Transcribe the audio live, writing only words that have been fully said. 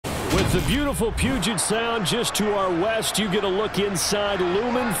With the beautiful Puget Sound just to our west, you get a look inside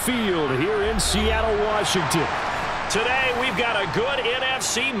Lumen Field here in Seattle, Washington. Today, we've got a good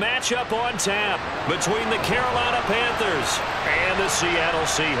NFC matchup on tap between the Carolina Panthers and the Seattle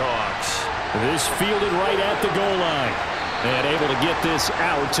Seahawks. This fielded right at the goal line and able to get this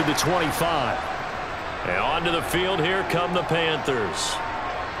out to the 25. And onto the field, here come the Panthers.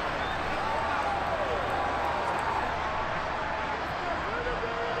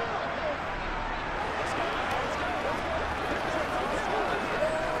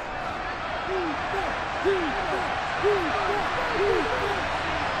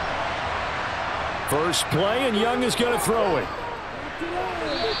 First play, and Young is going to throw it.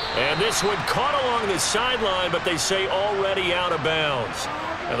 And this one caught along the sideline, but they say already out of bounds.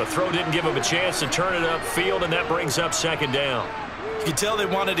 Now the throw didn't give him a chance to turn it upfield, and that brings up second down. You can tell they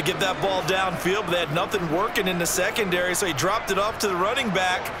wanted to get that ball downfield, but they had nothing working in the secondary, so he dropped it off to the running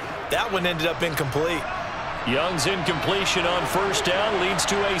back. That one ended up incomplete. Young's incompletion on first down leads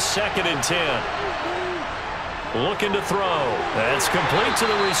to a 2nd and 10. Looking to throw. That's complete to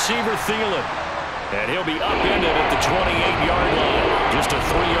the receiver, Thielen. And he'll be upended at the 28-yard line. Just a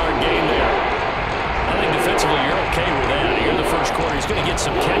 3-yard gain there. I think defensively you're okay with that. Here in the first quarter, he's going to get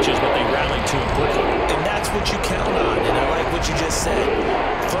some catches, but they rallied to him quickly. And that's what you count on, and I like what you just said.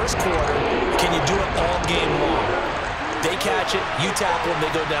 First quarter, can you do it all game long? They catch it, you tackle them,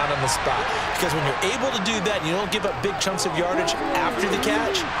 they go down on the spot. Because when you're able to do that, and you don't give up big chunks of yardage after the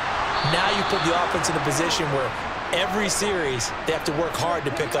catch, now you put the offense in a position where every series, they have to work hard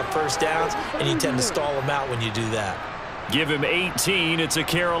to pick up first downs, and you tend to stall them out when you do that. Give him 18. It's a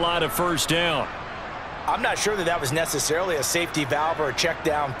Carolina first down. I'm not sure that was necessarily a safety valve or a check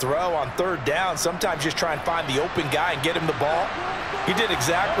down throw on third down. Sometimes just try and find the open guy and get him the ball. He did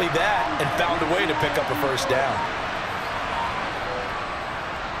exactly that and found a way to pick up a first down.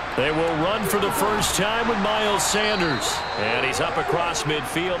 They will run for the first time with Miles Sanders. And he's up across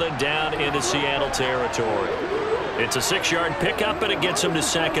midfield and down into Seattle territory. It's a 6-yard pickup, and it gets him to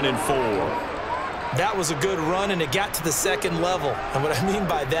 2nd and 4. That was a good run, and it got to the second level. And what I mean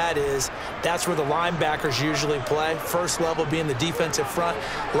by that is that's where the linebackers usually play. First level being the defensive front,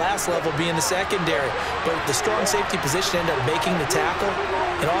 last level being the secondary. But the strong safety position ended up making the tackle,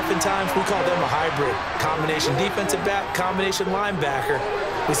 and oftentimes we call them a hybrid. Combination defensive back, combination linebacker.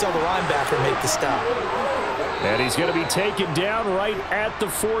 We saw the linebacker make the stop. And he's going to be taken down right at the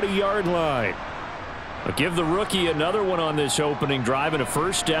 40-yard line. But give the rookie another one on this opening drive and a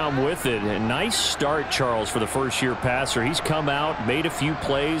first down with it. A nice start, Charles, for the first-year passer. He's come out, made a few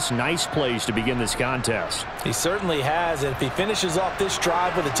plays, nice plays to begin this contest. He certainly has, and if he finishes off this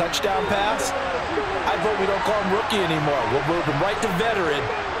drive with a touchdown pass, I vote we don't call him rookie anymore. We'll move him right to veteran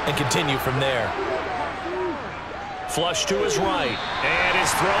and continue from there. Flush to his right, and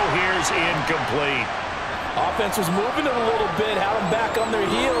his throw here is incomplete. Offense was moving it a little bit, had them back on their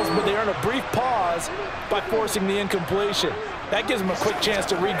heels, but they earned a brief pause by forcing the incompletion. That gives them a quick chance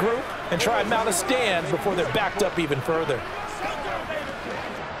to regroup and try and mount a stand before they're backed up even further.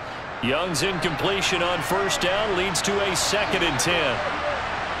 Young's incompletion on first down leads to a 2nd and 10.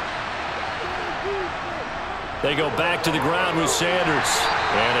 They go back to the ground with Sanders.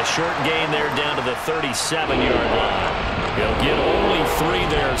 And a short gain there down to the 37-yard line. He'll get only 3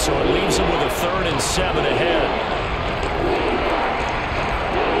 there, so it leaves him with a 3rd and 7 ahead.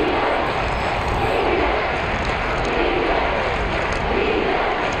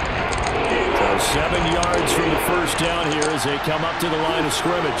 So 7 yards from the first down here as they come up to the line of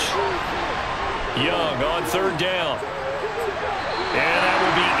scrimmage. Young on third down. And that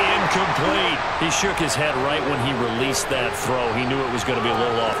will be incomplete. He shook his head right when he released that throw. He knew it was going to be a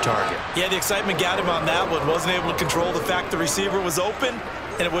little off target. Yeah, the excitement got him on that one. Wasn't able to control the fact the receiver was open,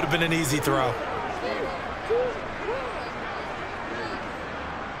 and it would have been an easy throw.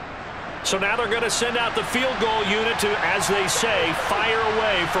 So now they're going to send out the field goal unit to, as they say, fire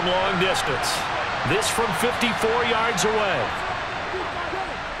away from long distance. This from 54 yards away.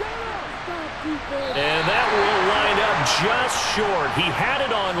 And that will line up just short. He had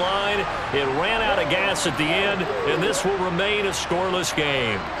it on line. It ran out of gas at the end, and this will remain a scoreless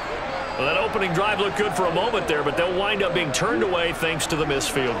game. Well, that opening drive looked good for a moment there, but they'll wind up being turned away thanks to the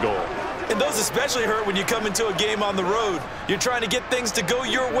missed field goal. And those especially hurt when you come into a game on the road. You're trying to get things to go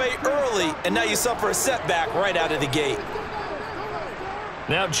your way early, and now you suffer a setback right out of the gate.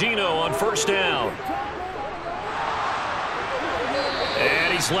 Now Gino on first down.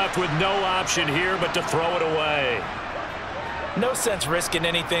 And he's left with no option here but to throw it away. No sense risking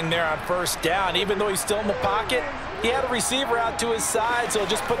anything there on first down. Even though he's still in the pocket, he had a receiver out to his side, so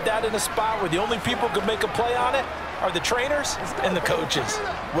just put that in a spot where the only people could make a play on it are the trainers and the coaches.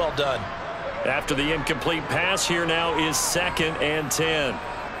 Well done. After the incomplete pass, here now is 2nd and 10.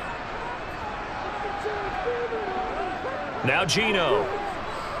 Now Geno.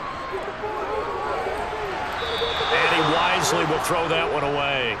 And he wisely will throw that one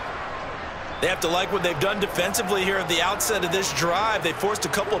away. They have to like what they've done defensively here at the outset of this drive. They forced a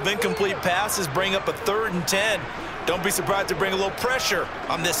couple of incomplete passes, bring up a 3rd and 10. Don't be surprised to bring a little pressure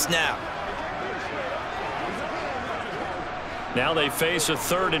on this snap. Now they face a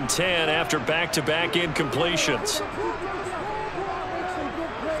 3rd and 10 after back-to-back incompletions.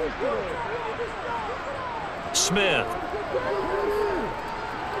 Smith.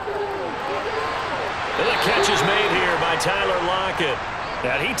 And the catch is made here by Tyler Lockett.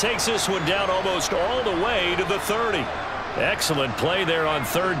 And he takes this one down almost all the way to the 30. Excellent play there on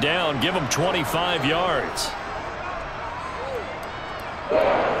 3rd down. Give him 25 yards.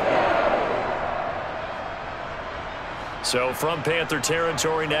 So from Panther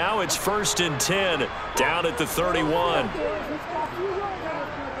territory now, it's 1st and 10 down at the 31.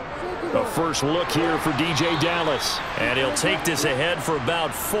 A first look here for DJ Dallas. And he'll take this ahead for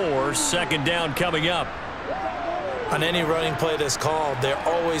about 4. 2nd down coming up. On any running play that's called, they're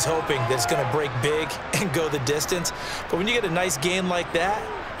always hoping that it's going to break big and go the distance. But when you get a nice gain like that,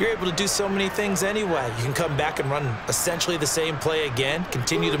 you're able to do so many things anyway. You can come back and run essentially the same play again,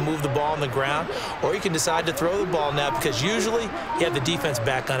 continue to move the ball on the ground, or you can decide to throw the ball now because usually you have the defense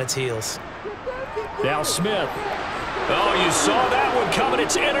back on its heels. Now Smith. Oh, you saw that one coming.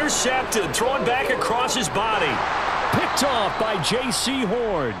 It's intercepted. Throwing back across his body. Picked off by J.C.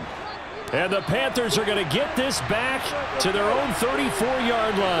 Horn. And the Panthers are going to get this back to their own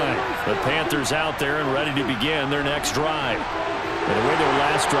 34-yard line. The Panthers out there and ready to begin their next drive. And the way their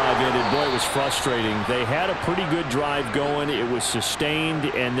last drive ended, boy, it was frustrating. They had a pretty good drive going. It was sustained,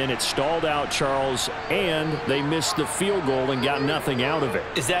 and then it stalled out, Charles, and they missed the field goal and got nothing out of it.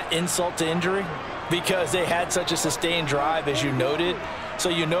 Is that insult to injury? Because they had such a sustained drive, as you noted. So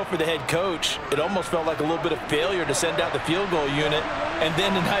you know for the head coach, it almost felt like a little bit of failure to send out the field goal unit and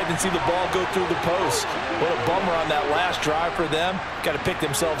then to not even see the ball go through the post. What a bummer on that last drive for them. Got to pick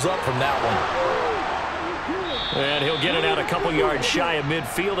themselves up from that one. And he'll get it out a couple yards shy of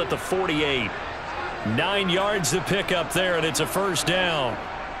midfield at the 48. 9 yards to pick up there, and it's a 1st down.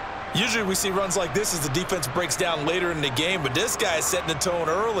 Usually we see runs like this as the defense breaks down later in the game, but this guy is setting the tone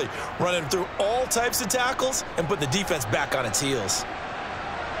early, running through all types of tackles and put the defense back on its heels.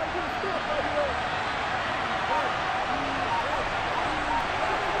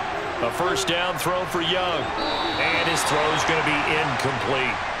 A 1st down throw for Young. And his throw's going to be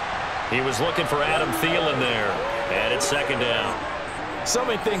incomplete. He was looking for Adam Thielen there. And it's 2nd down. So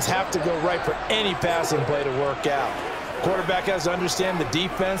many things have to go right for any passing play to work out. Quarterback has to understand the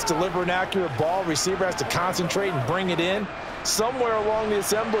defense, deliver an accurate ball. Receiver has to concentrate and bring it in. Somewhere along the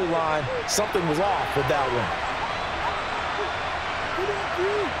assembly line, something was off with that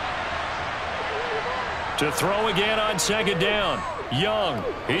one. To throw again on 2nd down. Young,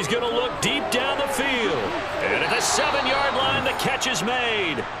 he's going to look deep down the field. And at the 7-yard line, the catch is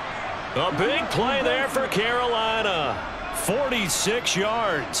made. A big play there for Carolina. 46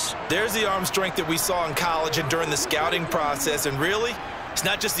 yards. There's the arm strength that we saw in college and during the scouting process. And really, it's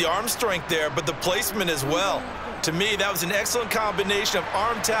not just the arm strength there, but the placement as well. To me, that was an excellent combination of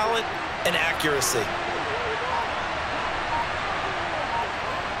arm talent and accuracy.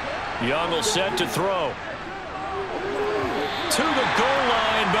 Young will set to throw. To the goal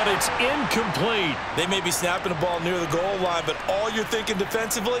line, but it's incomplete. They may be snapping the ball near the goal line, but all you're thinking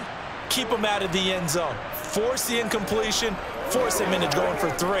defensively, keep them out of the end zone. Force the incompletion, force them into going for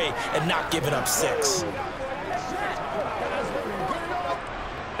 3, and not giving up 6.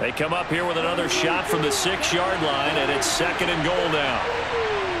 They come up here with another shot from the 6-yard line, and it's 2nd and goal now.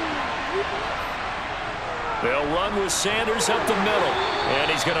 They'll run with Sanders up the middle, and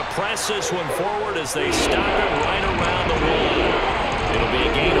he's going to press this one forward as they stop it right around the 1. It'll be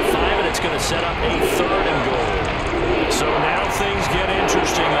a gain of 5, and it's going to set up a 3rd and goal. So now things get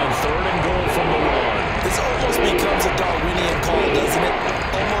interesting on 3rd and goal from the 1. This almost becomes a Darwinian call, doesn't it?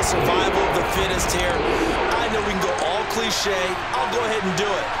 Almost survival of the fittest here. I know we can go all cliche. I'll go ahead and do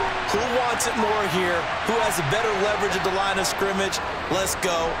it. Who wants it more here? Who has a better leverage at the line of scrimmage? Let's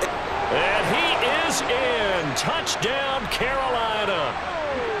go. And he is in. Touchdown, Carolina.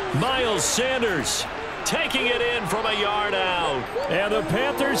 Miles Sanders taking it in from a yard out. And the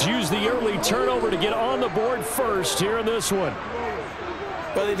Panthers use the early turnover to get on the board first here in this one.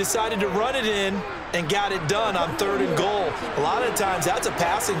 Well, they decided to run it in and got it done on 3rd and goal. A lot of times that's a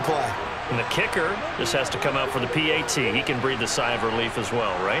passing play. And the kicker just has to come out for the PAT. He can breathe a sigh of relief as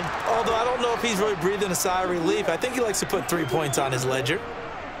well, right? Although I don't know if he's really breathing a sigh of relief. I think he likes to put 3 points on his ledger.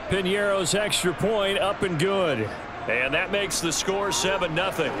 Piñeiro's extra point up and good. And that makes the score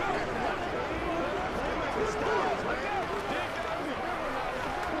 7-0.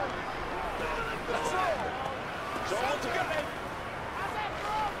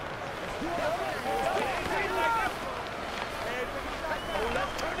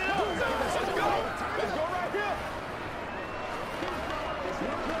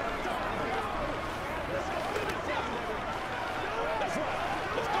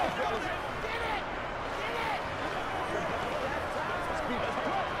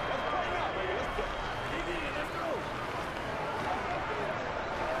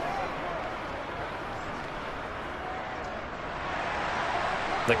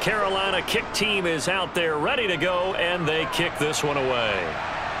 The Carolina kick team is out there ready to go, and they kick this one away.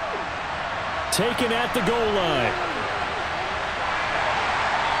 Taken at the goal line.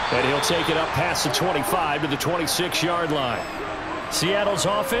 And he'll take it up past the 25 to the 26-yard line. Seattle's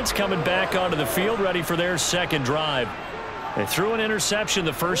offense coming back onto the field, ready for their second drive. They threw an interception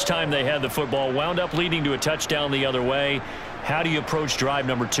the first time they had the football, wound up leading to a touchdown the other way. How do you approach drive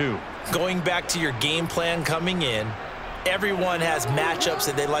number 2? Going back to your game plan coming in, everyone has matchups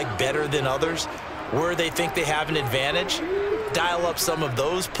that they like better than others, where they think they have an advantage. Dial up some of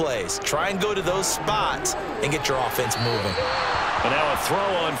those plays. Try and go to those spots and get your offense moving. And now a throw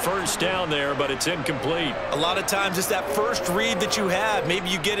on first down there, but it's incomplete. A lot of times it's that first read that you have. Maybe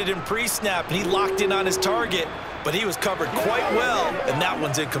you get it in pre-snap and he locked in on his target, but he was covered quite well, and that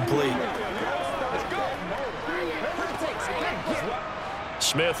one's incomplete.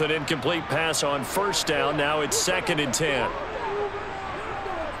 Smith, an incomplete pass on first down. Now it's 2nd and 10.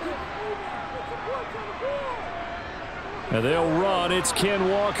 And they'll run. It's Ken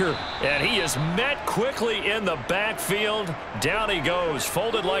Walker. And he is met quickly in the backfield. Down he goes,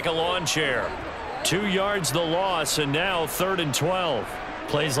 folded like a lawn chair. 2 yards the loss, and now 3rd and 12.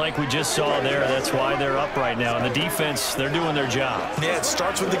 Plays like we just saw there. That's why they're up right now. And the defense, they're doing their job. Yeah, it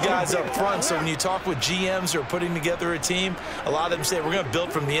starts with the guys up front. So when you talk with GMs who are putting together a team, a lot of them say we're going to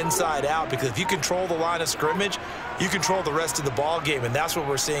build from the inside out, because if you control the line of scrimmage, you control the rest of the ball game, and that's what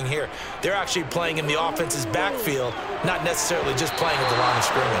we're seeing here. They're actually playing in the offense's backfield, not necessarily just playing at the line of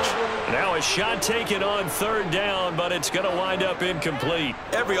scrimmage. Now a shot taken on 3rd down, but it's going to wind up incomplete.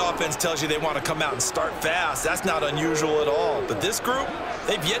 Every offense tells you they want to come out and start fast. That's not unusual at all. But this group,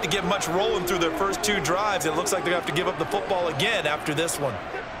 they've yet to get much rolling through their first 2 drives. It looks like they're going to have to give up the football again after this one.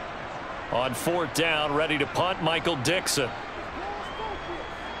 On 4th down, ready to punt, Michael Dixon.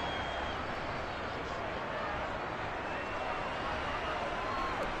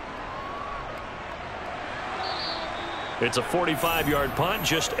 It's a 45-yard punt,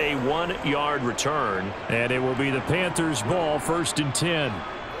 just a 1-yard return. And it will be the Panthers' ball, 1st and 10.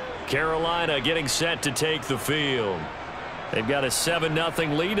 Carolina getting set to take the field. They've got a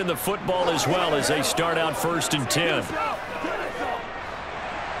 7-0 lead in the football as well as they start out 1st and 10.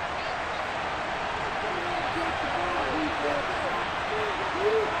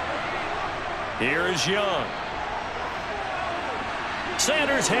 Here is Young.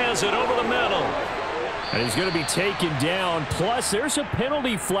 Sanders has it over the middle. And he's going to be taken down. Plus, there's a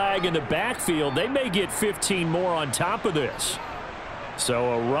penalty flag in the backfield. They may get 15 more on top of this.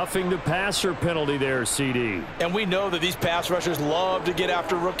 So a roughing the passer penalty there, CD. And we know that these pass rushers love to get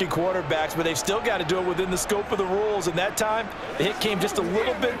after rookie quarterbacks, but they've still got to do it within the scope of the rules. And that time, the hit came just a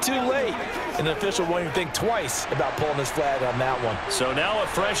little bit too late. And the official won't even think twice about pulling his flag on that one. So now a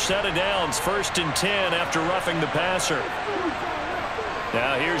fresh set of downs, 1st and 10 after roughing the passer.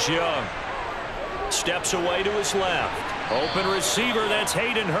 Now here's Young. Steps away to his left. Open receiver, that's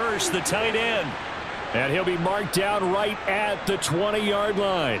Hayden Hurst, the tight end. And he'll be marked down right at the 20-yard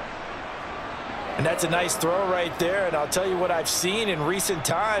line. And that's a nice throw right there. And I'll tell you what I've seen in recent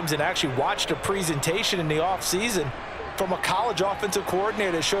times, and actually watched a presentation in the offseason from a college offensive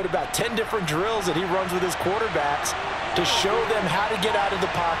coordinator that showed about 10 different drills that he runs with his quarterbacks to show them how to get out of the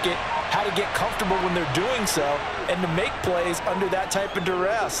pocket, how to get comfortable when they're doing so, and to make plays under that type of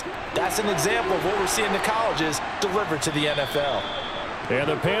duress. That's an example of what we're seeing the colleges deliver to the NFL. And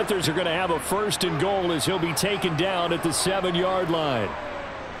the Panthers are going to have a 1st and goal as he'll be taken down at the 7-yard line.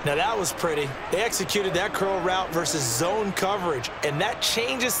 Now that was pretty. They executed that curl route versus zone coverage, and that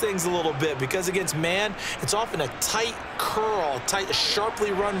changes things a little bit because against man, it's often a tight curl, tight,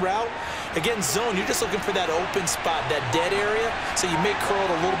 sharply run route. Against zone, you're just looking for that open spot, that dead area, so you may curl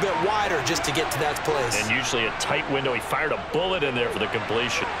it a little bit wider just to get to that place. And usually a tight window. He fired a bullet in there for the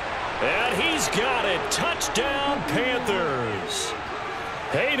completion. And he's got it. Touchdown, Panthers.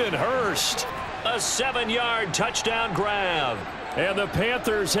 Hayden Hurst, a 7-yard touchdown grab. And the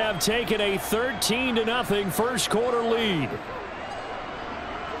Panthers have taken a 13-0 first quarter lead.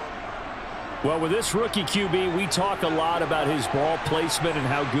 Well, with this rookie QB, we talk a lot about his ball placement and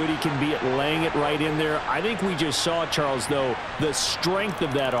how good he can be at laying it right in there. I think we just saw, Charles, though, the strength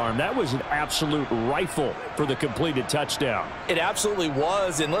of that arm. That was an absolute rifle for the completed touchdown. It absolutely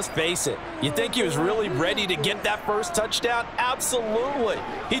was, and let's face it, you think he was really ready to get that first touchdown? Absolutely.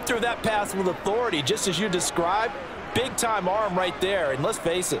 He threw that pass with authority, just as you described. Big-time arm right there, and let's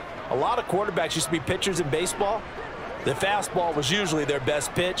face it, a lot of quarterbacks used to be pitchers in baseball. The fastball was usually their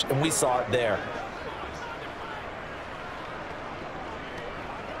best pitch, and we saw it there.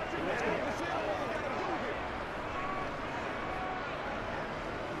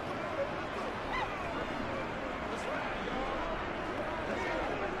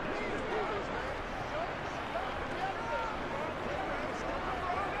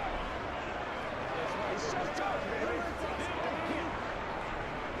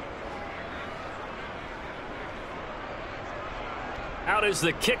 Out is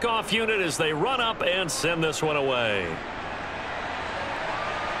the kickoff unit as they run up and send this one away.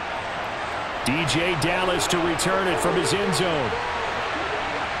 DJ Dallas to return it from his end zone.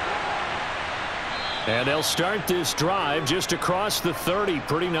 And they'll start this drive just across the 30.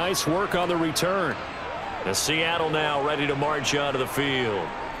 Pretty nice work on the return. And Seattle now ready to march onto the field.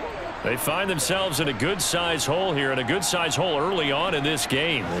 They find themselves in a good-sized hole here, and a good-sized hole early on in this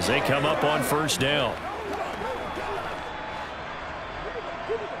game as they come up on first down.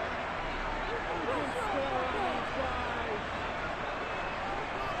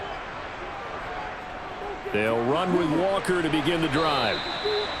 They'll run with Walker to begin the drive.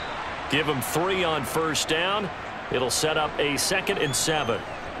 Give him 3 on first down. It'll set up a 2nd and 7.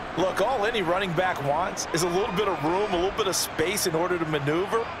 Look, all any running back wants is a little bit of room, a little bit of space in order to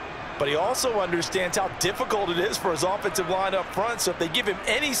maneuver. But he also understands how difficult it is for his offensive line up front. So if they give him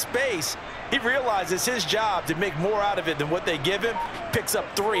any space, he realizes his job to make more out of it than what they give him. Picks up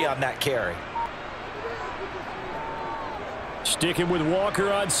 3 on that carry. Sticking with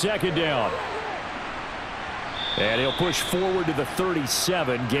Walker on 2nd down. And he'll push forward to the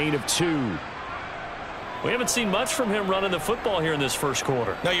 37, gain of 2. We haven't seen much from him running the football here in this first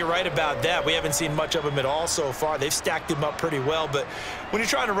quarter. No, you're right about that. We haven't seen much of him at all so far. They've stacked him up pretty well. But when you're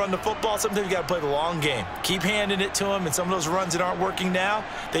trying to run the football, sometimes you got to play the long game. Keep handing it to him, and some of those runs that aren't working now,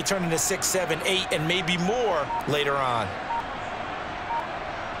 they turn into 6, 7, 8, and maybe more later on.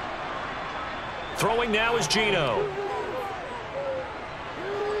 Throwing now is Gino.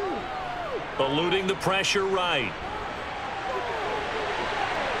 Eluding the pressure right.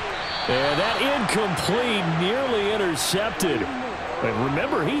 And that incomplete, nearly intercepted. And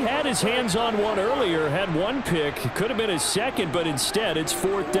remember, he had his hands on one earlier, had one pick. Could have been his second, but instead it's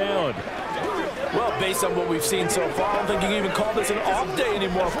 4th down. Well, based on what we've seen so far, I don't think you can even call this an off day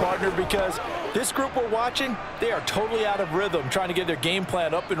anymore, partner, because this group we're watching, they are totally out of rhythm, trying to get their game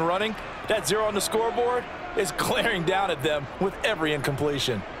plan up and running. That 0 on the scoreboard is glaring down at them with every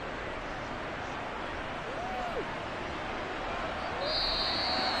incompletion.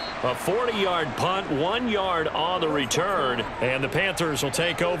 A 40-yard punt, 1 yard on the return, and the Panthers will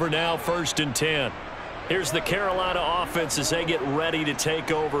take over now 1st and 10. Here's the Carolina offense as they get ready to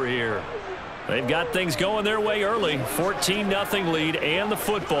take over here. They've got things going their way early. 14-0 lead and the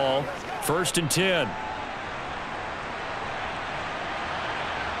football. 1st and 10.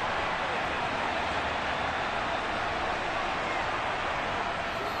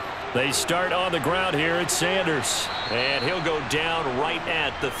 They start on the ground here. It's Sanders. And he'll go down right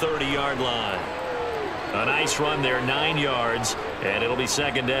at the 30-yard line. A nice run there, 9 yards, and it'll be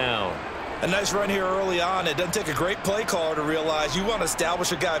 2nd down. A nice run here early on. It doesn't take a great play caller to realize you want to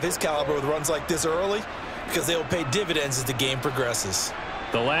establish a guy of his caliber with runs like this early because they will pay dividends as the game progresses.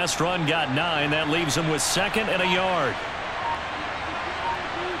 The last run got 9. That leaves him with 2nd and a yard.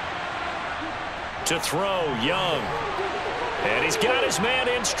 To throw, Young. And he's got his man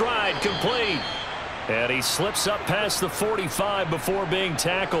in stride, complete. And he slips up past the 45 before being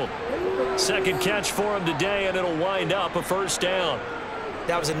tackled. 2nd catch for him today, and it'll wind up a 1st down.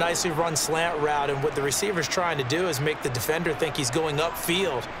 That was a nicely run slant route, and what the receiver's trying to do is make the defender think he's going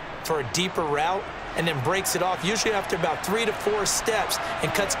upfield for a deeper route and then breaks it off, usually after about 3 to 4 steps,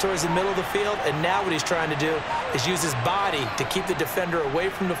 and cuts towards the middle of the field. And now what he's trying to do is use his body to keep the defender away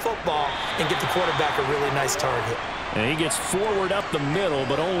from the football and get the quarterback a really nice target. And he gets forward up the middle,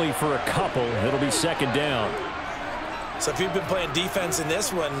 but only for a couple. It'll be 2nd down. So if you've been playing defense in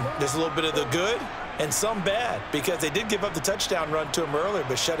this one, there's a little bit of the good And some bad, because they did give up the touchdown run to him earlier,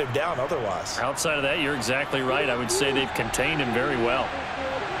 but shut him down otherwise. Outside of that, you're exactly right. I would say they've contained him very well.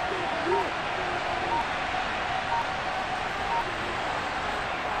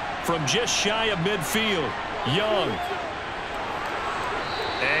 From just shy of midfield, Young.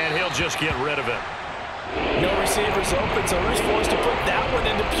 And he'll just get rid of it. No receivers open, so he's forced to put that one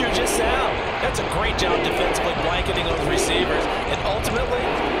into Puget Sound. That's a great job defensively blanketing those receivers. And ultimately,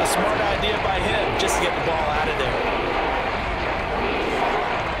 a smart idea by him just to get the ball out of there.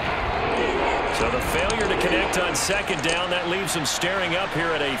 So the failure to connect on second down, that leaves him staring up here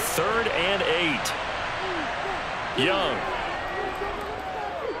at a 3rd and 8. Young.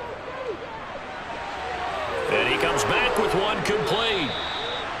 And he comes back with one complete.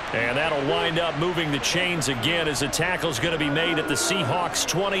 And that'll wind up moving the chains again as a tackle's going to be made at the Seahawks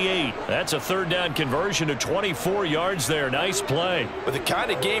 28. That's a 3rd down conversion of 24 yards there. Nice play. With the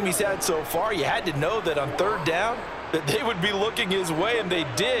kind of game he's had so far, you had to know that on 3rd down that they would be looking his way, and they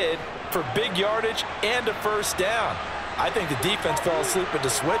did, for big yardage and a 1st down. I think the defense fell asleep at the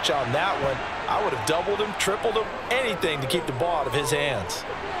switch on that one. I would have doubled him, tripled him, anything to keep the ball out of his hands.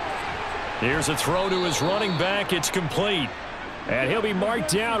 Here's a throw to his running back. It's complete. And he'll be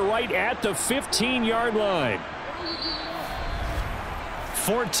marked down right at the 15-yard line.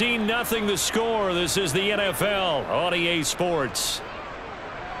 14-0 the score. This is the NFL on EA Sports.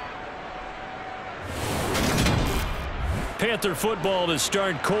 Panther football to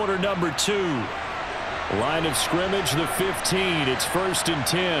start quarter number 2. Line of scrimmage, the 15. It's 1st and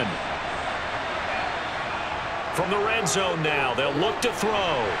 10. From the red zone now, they'll look to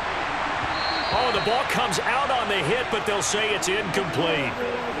throw. Oh, the ball comes out on the hit, but they'll say it's incomplete.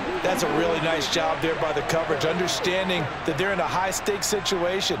 That's a really nice job there by the coverage, understanding that they're in a high-stakes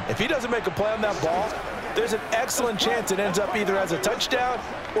situation. If he doesn't make a play on that ball, there's an excellent chance it ends up either as a touchdown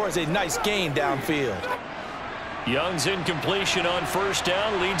or as a nice gain downfield. Young's incompletion on 1st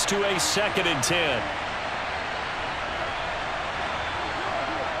down leads to a 2nd and 10.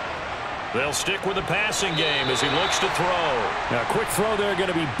 They'll stick with the passing game as he looks to throw. Now, a quick throw there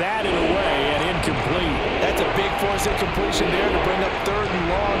going to be batted away and incomplete. That's a big force incompletion there to bring up 3rd and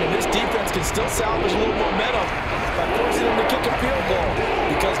long, and this defense can still salvage a little momentum by forcing them to kick a field goal,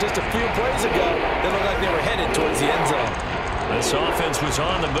 because just a few plays ago, they looked like they were headed towards the end zone. This offense was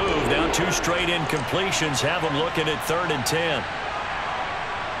on the move. Now 2 straight incompletions have them looking at 3rd and 10.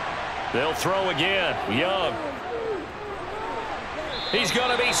 They'll throw again. Young. He's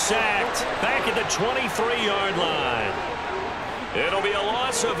going to be sacked back at the 23-yard line. It'll be a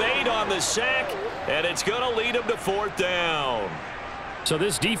loss of 8 on the sack, and it's going to lead him to 4th down. So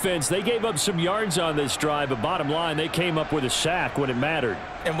this defense, they gave up some yards on this drive, but bottom line, they came up with a sack when it mattered.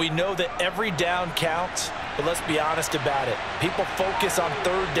 And we know that every down counts, but let's be honest about it. People focus on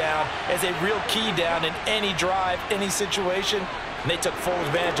 3rd down as a real key down in any drive, any situation, and they took full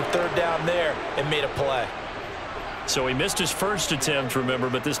advantage of 3rd down there and made a play. So he missed his first attempt, remember,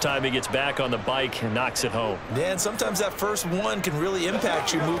 but this time he gets back on the bike and knocks it home. Dan, sometimes that first one can really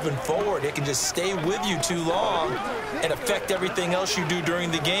impact you moving forward. It can just stay with you too long and affect everything else you do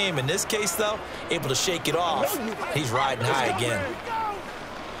during the game. In this case, though, able to shake it off. He's riding high again.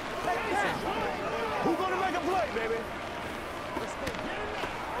 Who's going to make a play, baby?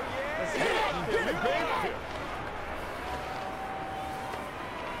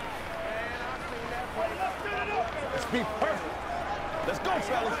 Let's be perfect. Let's go,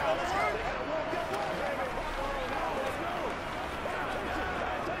 fellas.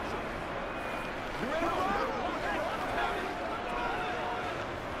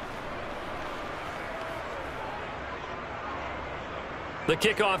 The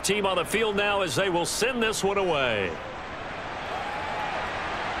kickoff team on the field now as they will send this one away.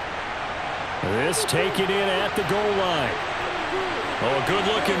 This taken in at the goal line. Oh,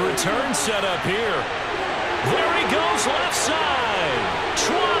 good-looking return set up here. There he goes left side.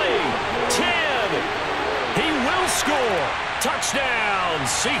 20, 10. He will score. Touchdown,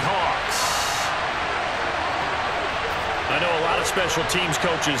 Seahawks. I know a lot of special teams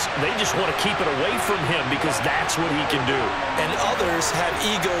coaches, they just want to keep it away from him because that's what he can do. And others have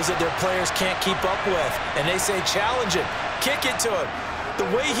egos that their players can't keep up with. And they say, challenge him, kick it to him. The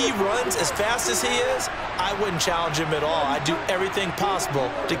way he runs as fast as he is, I wouldn't challenge him at all. I'd do everything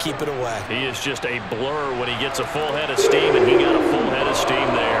possible to keep it away. He is just a blur when he gets a full head of steam, and he got a full head of steam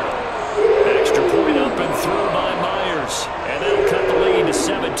there. Extra point up and through by Myers. And that'll cut the lead to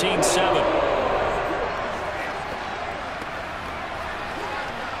 17-7.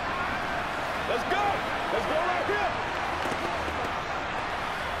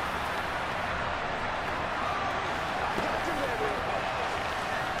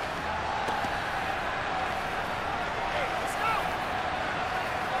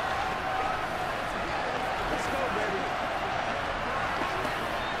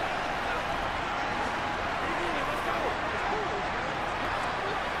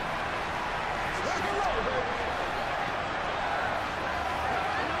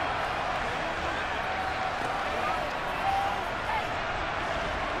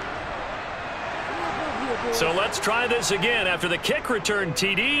 So let's try this again. After the kick return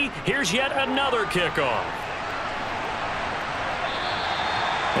TD, here's yet another kickoff.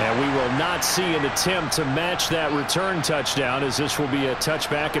 And we will not see an attempt to match that return touchdown, as this will be a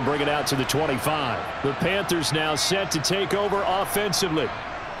touchback and bring it out to the 25. The Panthers now set to take over offensively.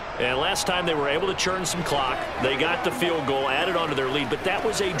 And last time they were able to churn some clock. They got the field goal, added onto their lead, but that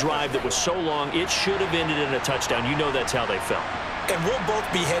was a drive that was so long it should have ended in a touchdown. You know that's how they felt. And we'll both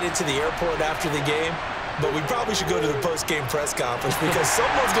be headed to the airport after the game, but we probably should go to the post-game press conference because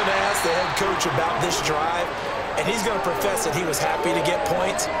someone's going to ask the head coach about this drive, and he's going to profess that he was happy to get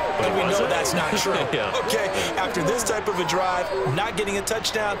points, and we know that's not true. Yeah. Okay, after this type of a drive, not getting a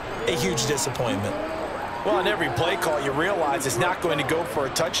touchdown, a huge disappointment. Well, on every play call, you realize it's not going to go for a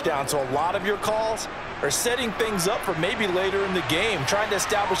touchdown, so a lot of your calls are setting things up for maybe later in the game, trying to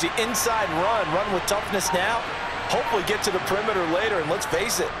establish the inside run with toughness now, hopefully get to the perimeter later, and let's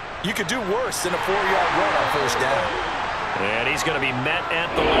face it, you could do worse than a 4-yard run on first down. And he's going to be met at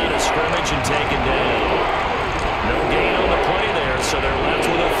the line of scrimmage and taken down. No gain on the play there, so they're left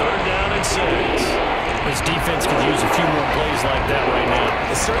with a 3rd down and 6. This defense could use a few more plays like that right now.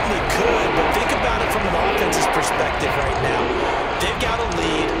 It certainly could, but think about it from an offense's perspective right now. They've got a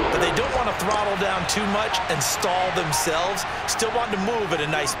lead, but they don't want to throttle down too much and stall themselves. Still want to move at a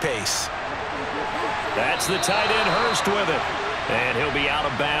nice pace. That's the tight end Hurst with it. And he'll be out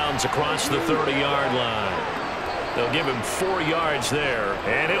of bounds across the 30-yard line. They'll give him 4 yards there,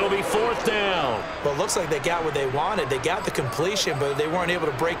 and it'll be 4th down. Well, it looks like they got what they wanted. They got the completion, but they weren't able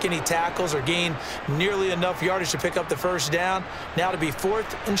to break any tackles or gain nearly enough yardage to pick up the first down. Now to be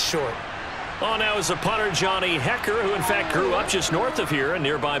 4th and short. Oh, now is the punter, Johnny Hecker, who in fact grew up just north of here in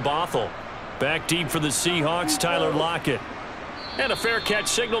nearby Bothell. Back deep for the Seahawks, Tyler Lockett. And a fair catch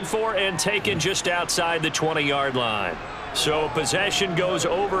signaled for and taken just outside the 20-yard line. So possession goes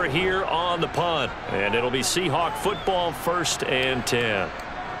over here on the punt. And it'll be Seahawk football, 1st and 10.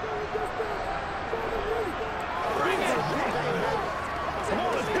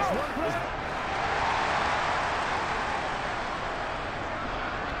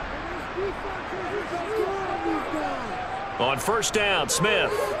 On 1st down,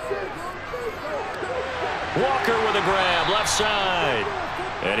 Smith. Walker with a grab, left side.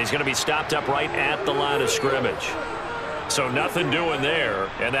 And he's going to be stopped up right at the line of scrimmage. So nothing doing there,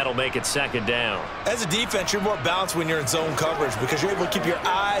 and that'll make it 2nd down. As a defense, you're more balanced when you're in zone coverage because you're able to keep your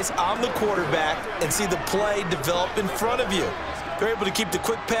eyes on the quarterback and see the play develop in front of you. They're able to keep the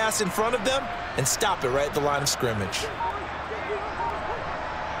quick pass in front of them and stop it right at the line of scrimmage.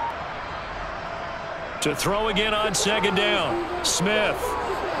 To throw again on 2nd down, Smith.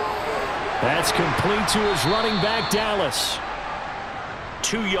 That's complete to his running back, Dallas.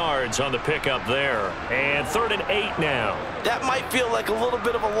 2 yards on the pickup there. And 3rd and 8 now. That might feel like a little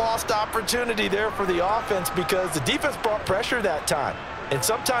bit of a lost opportunity there for the offense because the defense brought pressure that time. And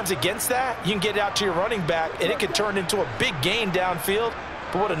sometimes against that, you can get out to your running back, and it could turn into a big gain downfield.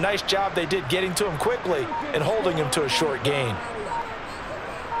 But what a nice job they did getting to him quickly and holding him to a short gain.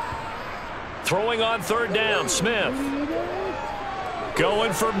 Throwing on 3rd down, Smith.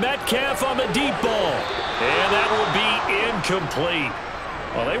 Going for Metcalf on the deep ball. And that will be incomplete.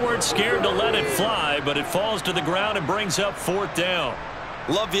 Well, they weren't scared to let it fly, but it falls to the ground and brings up 4th down.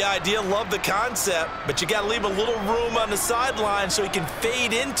 Love the idea, love the concept, but you got to leave a little room on the sideline so he can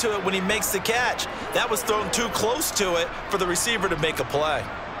fade into it when he makes the catch. That was thrown too close to it for the receiver to make a play.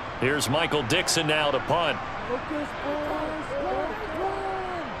 Here's Michael Dixon now to punt.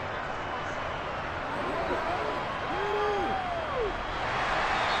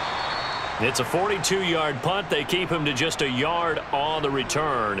 It's a 42-yard punt. They keep him to just a yard on the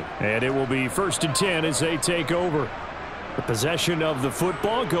return. And it will be 1st and 10 as they take over. The possession of the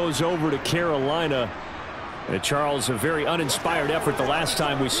football goes over to Carolina. And Charles, a very uninspired effort. The last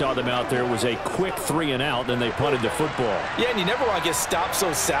time we saw them out there was a quick 3-and-out, then they punted the football. Yeah, and you never want to get stopped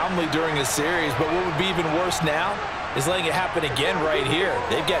so soundly during a series, but what would be even worse now is letting it happen again right here.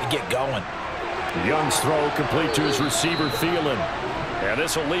 They've got to get going. Young's throw complete to his receiver, Thielen. And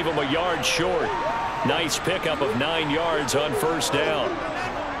this will leave him a yard short. Nice pickup of 9 yards on 1st down.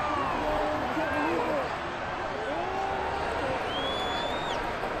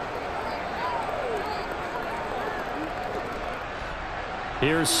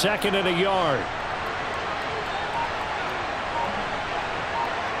 Here's 2nd and a yard.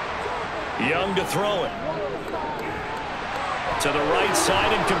 Young to throw it. To the right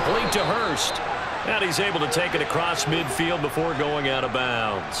side and complete to Hurst. And he's able to take it across midfield before going out of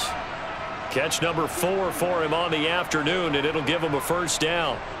bounds. Catch number 4 for him on the afternoon, and it'll give him a first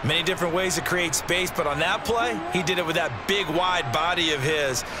down. Many different ways to create space, but on that play, he did it with that big, wide body of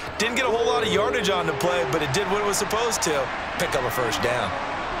his. Didn't get a whole lot of yardage on the play, but it did what it was supposed to. Pick up a first down.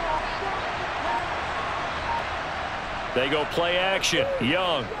 They go play action.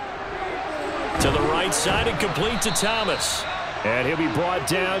 Young to the right side and complete to Thomas. And he'll be brought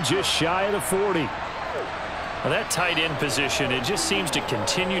down just shy of the 40. Well, that tight end position, it just seems to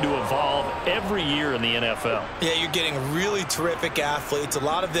continue to evolve every year in the NFL. Yeah, you're getting really terrific athletes. A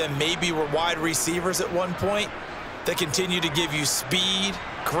lot of them maybe were wide receivers at one point. They continue to give you speed,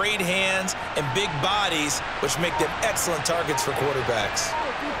 great hands, and big bodies, which make them excellent targets for quarterbacks.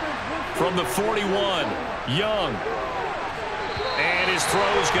 From the 41, Young. And his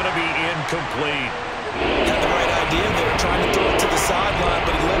throw's going to be incomplete. Had the right idea there, trying to throw it to the sideline,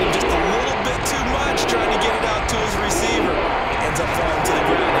 but he let him just a little bit too much, trying to get it out to his receiver. Ends up falling to the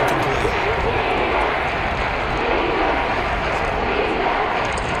ground incomplete.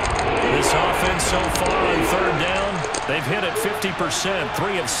 This offense so far on third down, they've hit it 50%,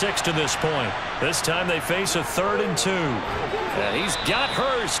 3 of 6 to this point. This time they face a 3rd and 2. And he's got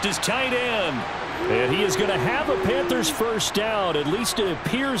Hurst, his tight end. And he is going to have a Panthers first down. At least it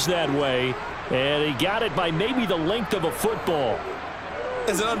appears that way. And he got it by maybe the length of a football.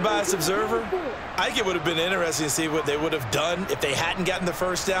 As an unbiased observer, I think it would have been interesting to see what they would have done if they hadn't gotten the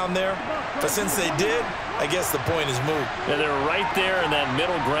first down there. But since they did, I guess the point is moot. And they're right there in that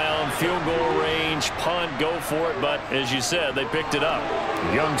middle ground, field goal range, punt, go for it. But as you said, they picked it up.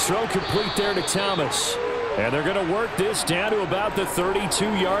 Young throw complete there to Thomas. And they're going to work this down to about the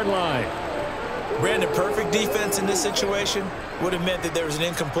 32-yard line. Brandon, perfect defense in this situation would have meant that there was an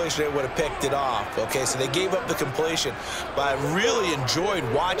incompletion. They would have picked it off. Okay, so they gave up the completion. But I really enjoyed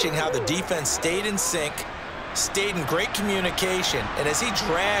watching how the defense stayed in sync, stayed in great communication. And as he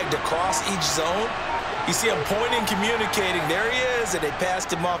dragged across each zone, you see him pointing, communicating. There he is, and they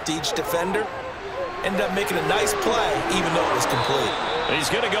passed him off to each defender. Ended up making a nice play, even though it was complete. He's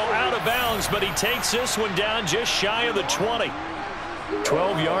going to go out of bounds, but he takes this one down just shy of the 20.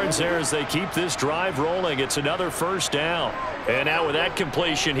 12 yards there as they keep this drive rolling. It's another first down. And now with that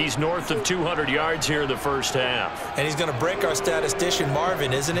completion, he's north of 200 yards here in the first half. And he's going to break our statistician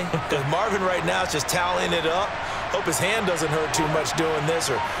Marvin, isn't he? Because Marvin right now is just tallying it up. Hope his hand doesn't hurt too much doing this,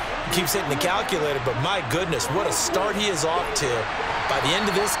 or he keeps hitting the calculator. But my goodness, what a start he is off to. By the end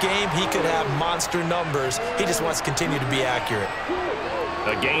of this game, he could have monster numbers. He just wants to continue to be accurate.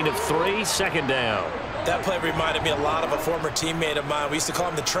 A gain of 3, second down. That play reminded me a lot of a former teammate of mine. We used to call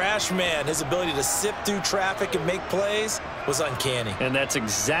him the trash man. His ability to sift through traffic and make plays was uncanny. And that's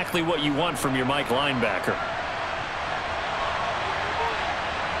exactly what you want from your Mike linebacker.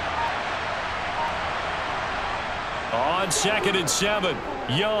 On 2nd and 7,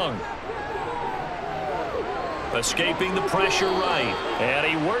 Young. Escaping the pressure right. And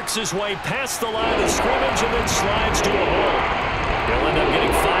he works his way past the line of scrimmage and then slides to a hole. They'll end up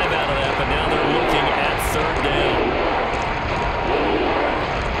getting 5 out of that, but now they're looking at 3rd down.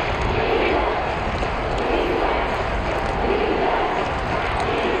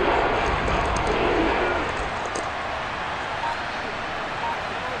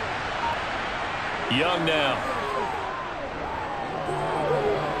 Young now.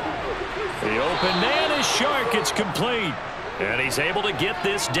 The open man is Shark. It's complete. And he's able to get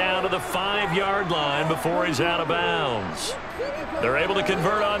this down to the 5-yard line before he's out of bounds. They're able to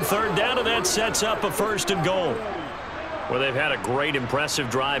convert on 3rd down, and that sets up a 1st and goal. Well, they've had a great, impressive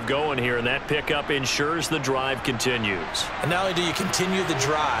drive going here, and that pickup ensures the drive continues. And not only do you continue the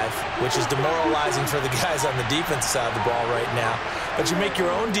drive, which is demoralizing for the guys on the defense side of the ball right now, but you make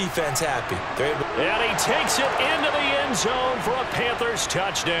your own defense happy. And he takes it into the end zone for a Panthers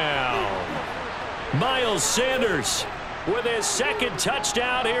touchdown. Miles Sanders with his 2nd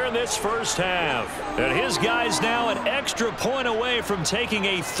touchdown here in this first half. And his guys now an extra point away from taking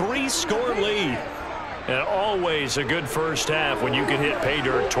a 3-score lead. And always a good first half when you can hit pay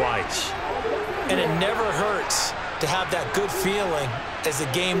dirt twice. And it never hurts to have that good feeling as the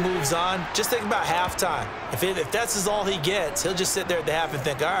game moves on. Just think about halftime. If that's all he gets, he'll just sit there at the half and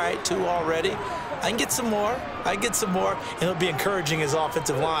think, all right, 2 already. I can get some more. I can get some more. And he'll be encouraging his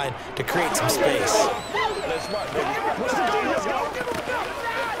offensive line to create some space. Let's rock, baby. Let's go. Let's go.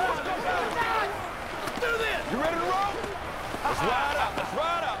 You ready to roll? Let's ride out. Let's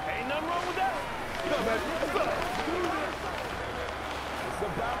ride out. Ain't nothing wrong with that. Let's go, baby. Let's go. It's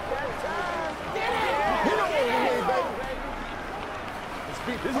about that time. You know what we need, baby.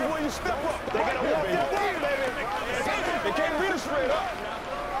 This is where you step up. They gotta walk that way, baby. They can't beat us straight up.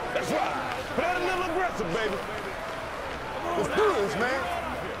 That's right. Play a little aggressive, baby. Let's do this, man.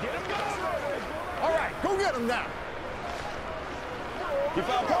 Go get him now. You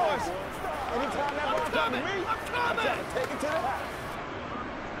found points. Anytime that ball comes to me, I'm trying to take it to the house.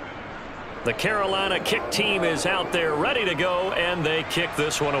 The Carolina kick team is out there ready to go, and they kick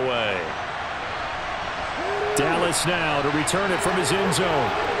this one away. Dallas now to return it from his end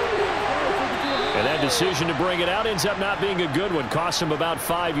zone. And that decision to bring it out ends up not being a good one. Costs him about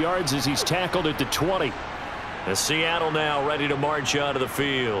 5 yards as he's tackled at the 20. And Seattle now ready to march onto the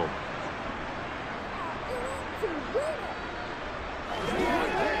field.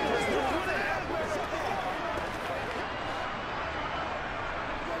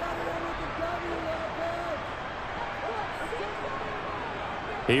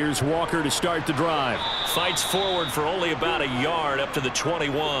 Here's Walker to start the drive. Fights forward for only about a yard up to the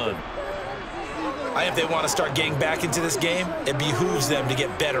 21. If they want to start getting back into this game, it behooves them to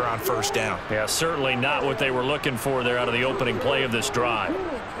get better on first down. Yeah, certainly not what they were looking for there out of the opening play of this drive.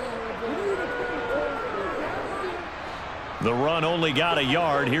 The run only got a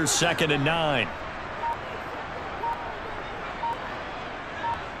yard. Here's 2nd and 9.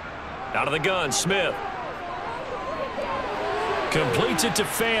 Out of the gun, Smith. Completes it to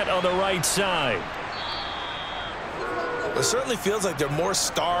Fant on the right side. It certainly feels like there are more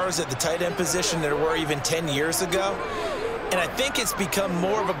stars at the tight end position than there were even 10 years ago. And I think it's become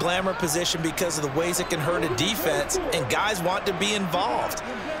more of a glamour position because of the ways it can hurt a defense, and guys want to be involved.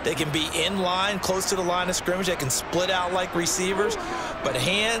 They can be in line, close to the line of scrimmage. They can split out like receivers. But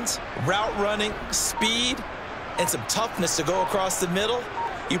hands, route running, speed, and some toughness to go across the middle,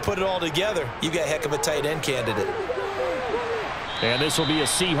 you put it all together, you got a heck of a tight end candidate. And this will be a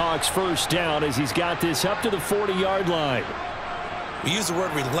Seahawks first down as he's got this up to the 40-yard line. We use the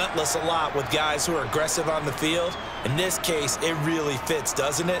word relentless a lot with guys who are aggressive on the field. In this case, it really fits,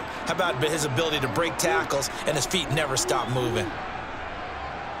 doesn't it? How about his ability to break tackles and his feet never stop moving?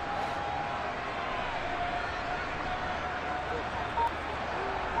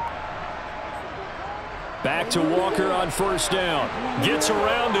 Back to Walker on first down. Gets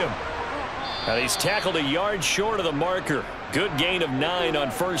around him. And he's tackled a yard short of the marker. Good gain of 9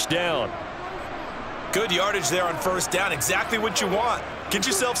 on first down. Good yardage there on first down. Exactly what you want. Get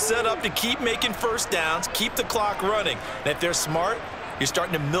yourself set up to keep making first downs, keep the clock running. And if they're smart, you're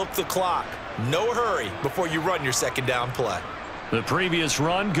starting to milk the clock. No hurry before you run your second down play. The previous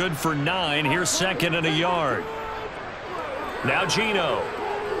run, good for 9. Here's 2nd and a yard. Now Geno.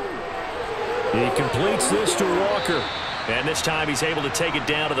 He completes this to Walker. And this time he's able to take it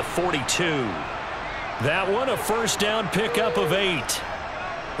down to the 42. That one, a first down pickup of 8.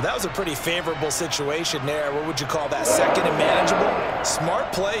 Well, that was a pretty favorable situation there. What would you call that? 2nd and manageable?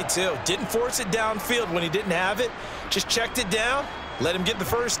 Smart play, too. Didn't force it downfield when he didn't have it. Just checked it down, let him get the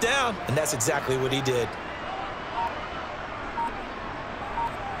first down, and that's exactly what he did.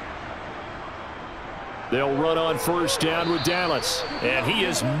 They'll run on first down with Dallas. And he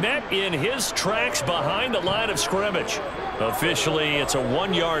is met in his tracks behind the line of scrimmage. Officially, it's a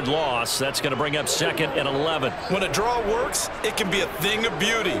 1-yard loss. That's going to bring up 2nd and 11. When a draw works, it can be a thing of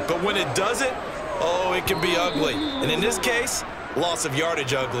beauty. But when it doesn't, oh, it can be ugly. And in this case, loss of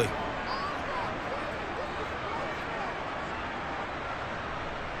yardage ugly.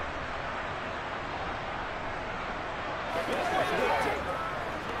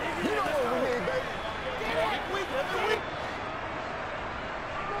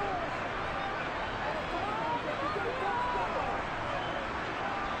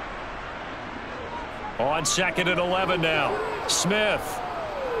 On 2nd and 11 now. Smith.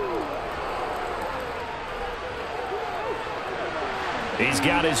 He's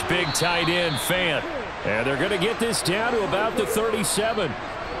got his big tight end, Fant. And they're going to get this down to about the 37.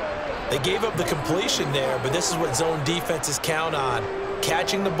 They gave up the completion there, but this is what zone defenses count on.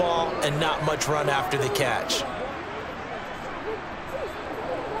 Catching the ball and not much run after the catch.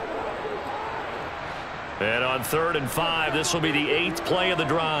 And on 3rd and 5, this will be the 8th play of the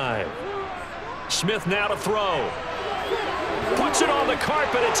drive. Smith now to throw. Puts it on the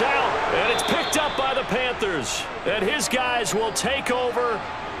carpet. It's out. And it's picked up by the Panthers. And his guys will take over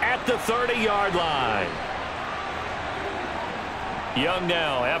at the 30-yard line. Young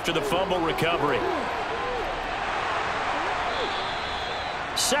now after the fumble recovery.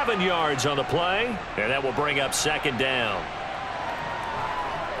 7 yards on the play. And that will bring up 2nd down.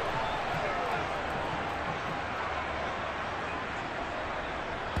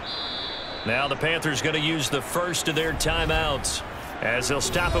 Now the Panthers going to use the first of their timeouts as they'll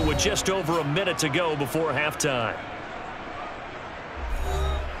stop it with just over a minute to go before halftime.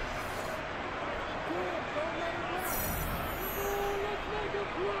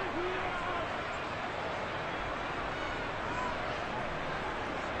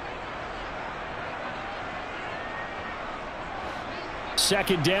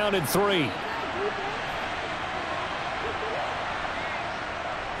 2nd down and 3.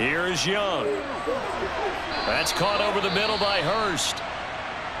 Here is Young. That's caught over the middle by Hurst.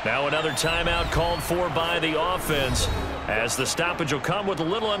 Now another timeout called for by the offense, as the stoppage will come with a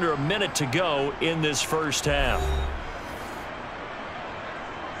little under a minute to go in this first half.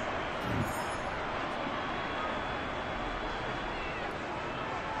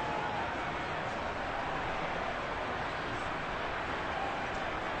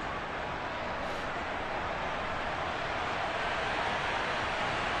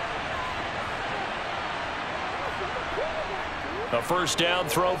 A first down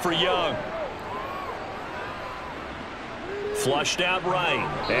throw for Young. Flushed out right.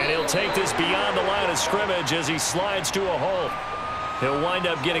 And he'll take this beyond the line of scrimmage as he slides to a hole. He'll wind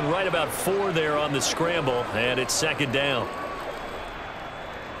up getting right about 4 there on the scramble, and it's 2nd down.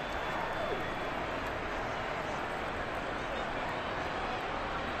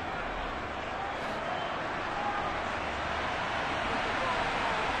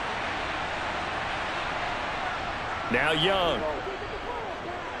 Now Young.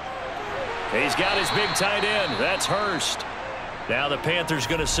 He's got his big tight end. That's Hurst. Now the Panthers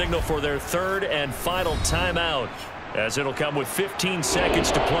going to signal for their 3rd and final timeout, as it'll come with 15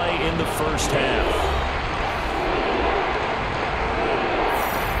 seconds to play in the first half.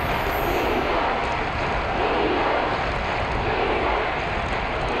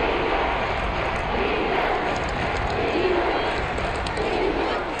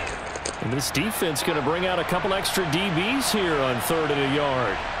 And this defense going to bring out a couple extra DBs here on 3rd and a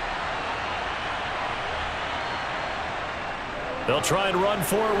yard. They'll try and run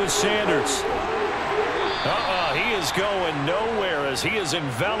for it with Sanders. He is going nowhere as he is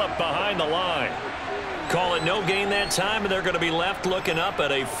enveloped behind the line. Call it no gain that time, and they're going to be left looking up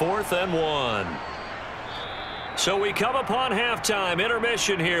at a 4th and 1. So we come upon halftime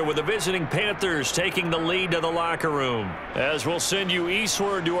intermission here with the visiting Panthers taking the lead to the locker room. As we'll send you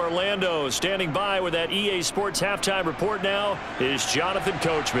eastward to Orlando. Standing by with that EA Sports halftime report now is Jonathan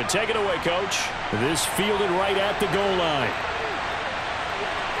Coachman. Take it away, Coach. This fielded right at the goal line.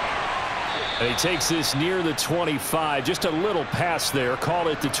 And he takes this near the 25. Just a little pass there. Call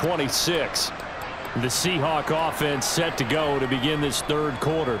it the 26. The Seahawk offense set to go to begin this 3rd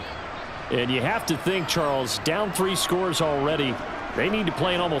quarter. And you have to think, Charles, down 3 scores already. They need to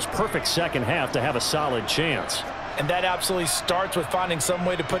play an almost perfect second half to have a solid chance. And that absolutely starts with finding some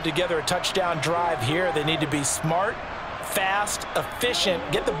way to put together a touchdown drive here. They need to be smart, fast, efficient,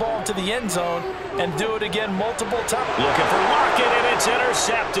 get the ball to the end zone, and do it again multiple times. Looking for Lockett, and it's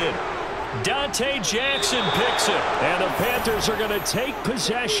intercepted. Dante Jackson picks it. And the Panthers are going to take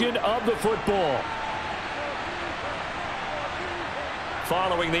possession of the football.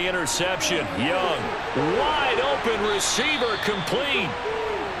 Following the interception, Young, wide open receiver, complete.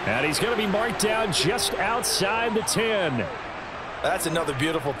 And he's going to be marked down just outside the 10. That's another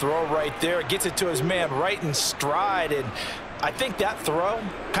beautiful throw right there. Gets it to his man right in stride. And I think that throw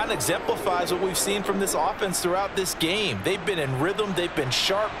kind of exemplifies what we've seen from this offense throughout this game. They've been in rhythm. They've been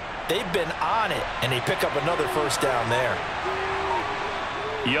sharp. They've been on it. And they pick up another first down there.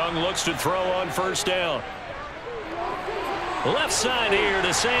 Young looks to throw on first down. Left side here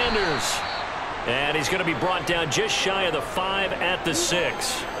to Sanders. And he's going to be brought down just shy of the 5 at the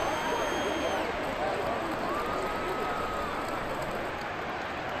 6.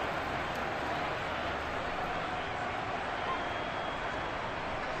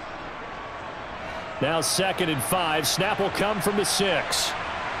 Now 2nd and 5. Snap will come from the 6.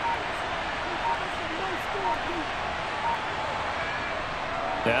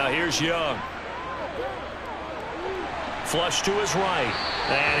 Now here's Young. Flush to his right.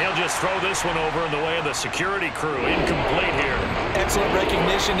 And he'll just throw this one over in the way of the security crew. Incomplete here. Excellent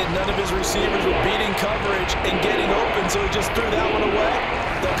recognition that none of his receivers were beating coverage and getting open, so he just threw that one away.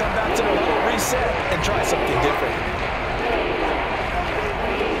 They'll come back to the little reset and try something different.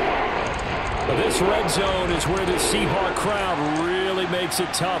 This red zone is where the Seahawk crowd really makes it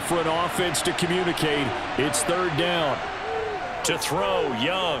tough for an offense to communicate. It's 3rd down. To throw,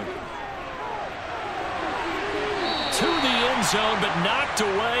 Young. To the end zone, but knocked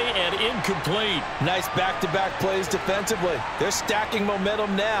away and incomplete. Nice back-to-back plays defensively. They're stacking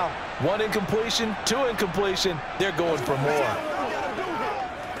momentum now. 1 incompletion, 2 incompletion. They're going for more.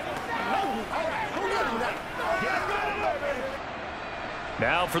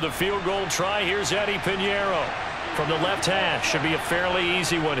 Now for the field goal try, here's Eddie Pinheiro. From the left hash, should be a fairly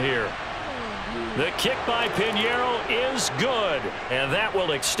easy one here. The kick by Pinheiro is good, and that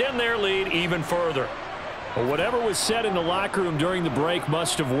will extend their lead even further. Well, whatever was said in the locker room during the break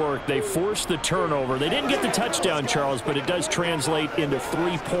must have worked. They forced the turnover. They didn't get the touchdown, Charles, but it does translate into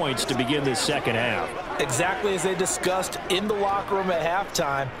 3 points to begin this second half. Exactly as they discussed in the locker room at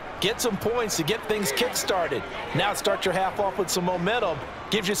halftime. Get some points to get things kick-started. Now start your half off with some momentum.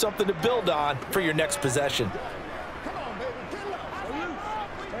 Gives you something to build on for your next possession. Come on, baby. Get loose.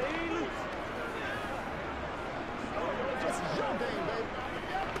 Stay loose. This is your game, baby.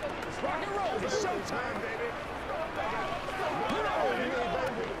 It's rock and roll. It's showtime, baby. You know what I mean,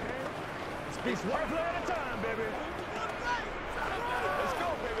 baby. It's piece one play at a time, baby. Let's go,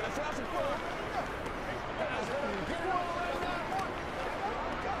 baby. Let's have some fun.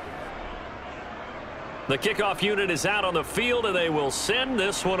 The kickoff unit is out on the field, and they will send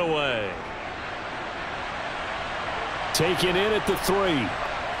this one away. Taken in at the 3.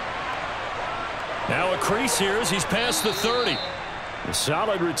 Now a crease here as he's past the 30. A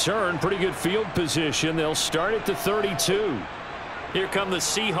solid return, pretty good field position. They'll start at the 32. Here come the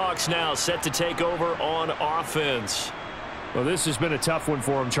Seahawks now, set to take over on offense. Well, this has been a tough one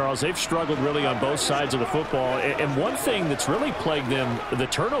for them, Charles. They've struggled really on both sides of the football. And one thing that's really plagued them, the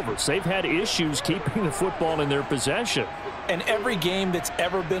turnovers. They've had issues keeping the football in their possession. And every game that's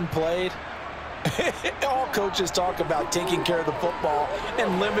ever been played, all coaches talk about taking care of the football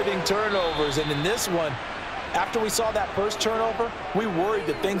and limiting turnovers. And in this one, after we saw that first turnover, we worried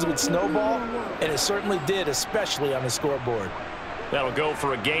that things would snowball, and it certainly did, especially on the scoreboard. That'll go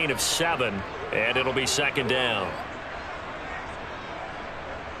for a gain of 7, and it'll be second down.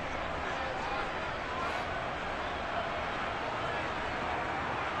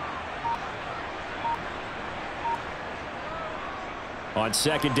 On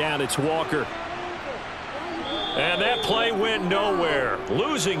second down, it's Walker. And that play went nowhere.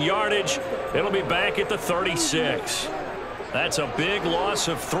 Losing yardage. It'll be back at the 36. That's a big loss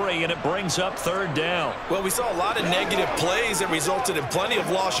of 3, and it brings up third down. Well, we saw a lot of negative plays that resulted in plenty of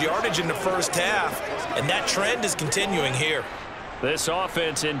lost yardage in the first half, and that trend is continuing here. This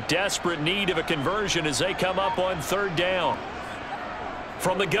offense in desperate need of a conversion as they come up on third down.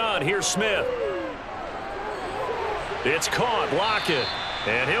 From the gun, here's Smith. It's caught, Lockett,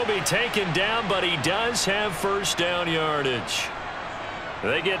 and he'll be taken down, but he does have first down yardage.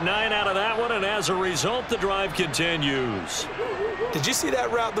 They get 9 out of that one, and as a result, the drive continues. Did you see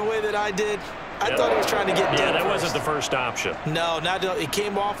that route the way that I did? I thought he was trying to get deep. Yeah, that first. wasn't the first option. No, it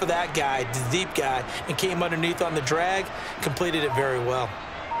came off of that guy, the deep guy, and came underneath on the drag, completed it very well.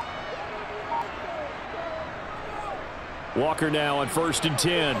 Walker now on 1st and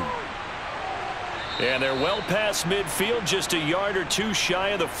 10. And they're well past midfield, just a yard or 2 shy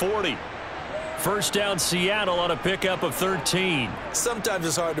of the 40. First down, Seattle on a pickup of 13. Sometimes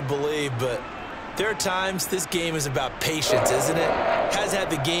it's hard to believe, but there are times this game is about patience, isn't it? Has had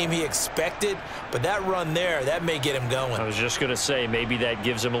the game he expected, but that run there, that may get him going. I was just going to say, maybe that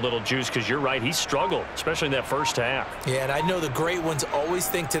gives him a little juice, because you're right, he struggled, especially in that first half. Yeah, and I know the great ones always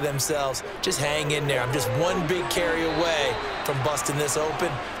think to themselves, just hang in there. I'm just one big carry away from busting this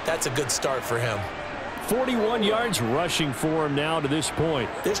open. That's a good start for him. 41 yards rushing for him now to this point.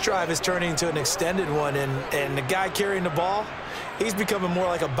 This drive is turning into an extended one, and the guy carrying the ball, he's becoming more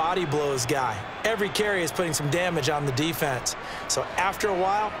like a body blows guy. Every carry is putting some damage on the defense. So after a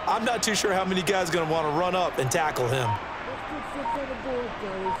while, I'm not too sure how many guys are going to want to run up and tackle him.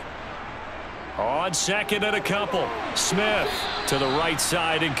 On second and a couple, Smith to the right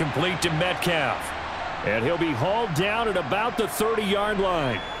side and complete to Metcalf. And he'll be hauled down at about the 30-yard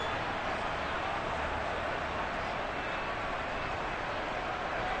line.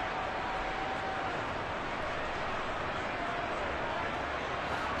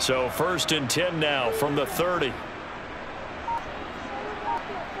 So 1st and 10 now from the 30.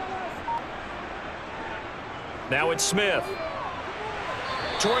 Now it's Smith.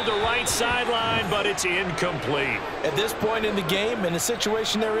 Toward the right sideline, but it's incomplete. At this point in the game, in the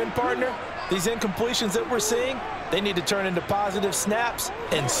situation they're in, partner, these incompletions that we're seeing, they need to turn into positive snaps,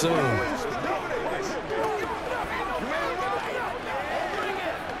 and soon.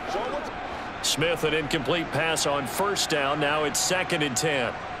 Smith, an incomplete pass on first down. Now it's 2nd and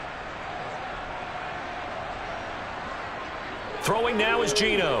 10. Throwing now is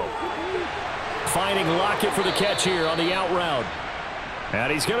Geno. Finding Lockett for the catch here on the out route.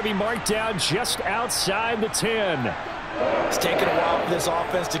 And he's going to be marked down just outside the 10. It's taken a while for this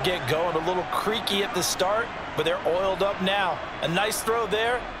offense to get going. A little creaky at the start, but they're oiled up now. A nice throw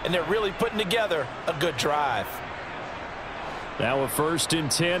there, and they're really putting together a good drive. Now a 1st and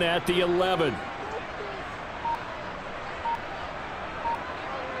 10 at the 11.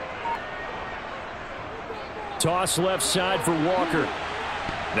 Toss left side for Walker.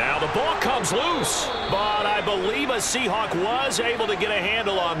 Now the ball comes loose, but I believe a Seahawk was able to get a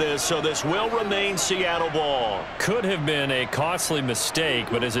handle on this, so this will remain Seattle ball. Could have been a costly mistake,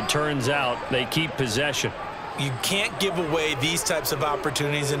 but as it turns out, they keep possession. You can't give away these types of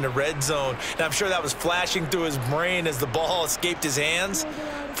opportunities in the red zone. And I'm sure that was flashing through his brain as the ball escaped his hands.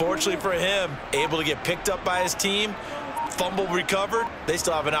 Fortunately for him, able to get picked up by his team, fumble recovered. They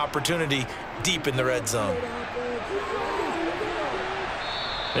still have an opportunity deep in the red zone.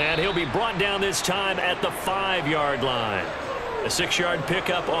 And he'll be brought down this time at the 5-yard line. A 6-yard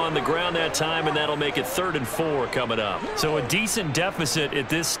pickup on the ground that time, and that'll make it 3rd and 4 coming up. So a decent deficit at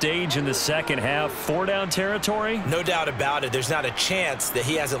this stage in the second half. 4-down territory? No doubt about it. There's not a chance that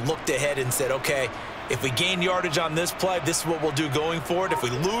he hasn't looked ahead and said, okay, if we gain yardage on this play, this is what we'll do going forward. If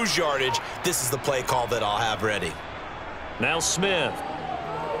we lose yardage, this is the play call that I'll have ready. Now Smith.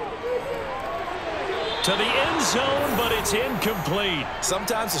 To the end zone, but it's incomplete.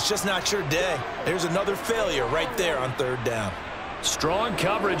 Sometimes it's just not your day. There's another failure right there on 3rd down. Strong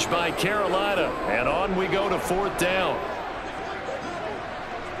coverage by Carolina, and on we go to 4th down.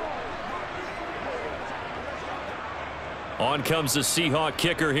 On comes the Seahawk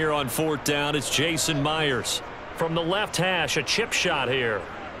kicker here on 4th down. It's Jason Myers. From the left hash, a chip shot here.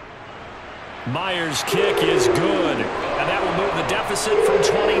 Myers' kick is good, and that will move the deficit from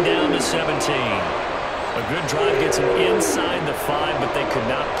 20 down to 17. A good drive gets them inside the 5, but they could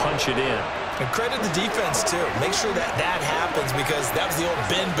not punch it in. And credit the defense, too. Make sure that that happens because that was the old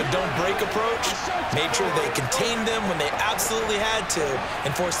bend but don't break approach. Made sure they contained them when they absolutely had to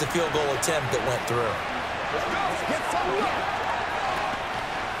and forced the field goal attempt that went through. Let's go. Get something up.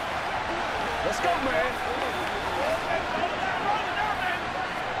 Let's go, man.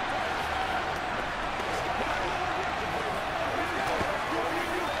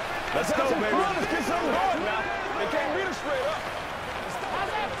 Let's go, baby. Let's get something going now. They can't beat us straight up.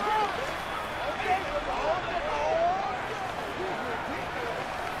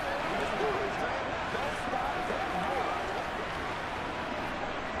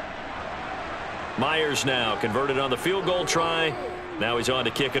 Myers now converted on the field goal try. Now he's on to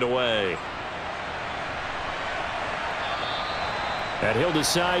kick it away. And he'll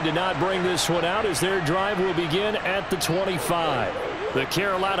decide to not bring this one out as their drive will begin at the 25. The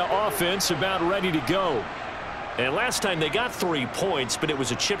Carolina offense about ready to go. And last time they got 3 points, but it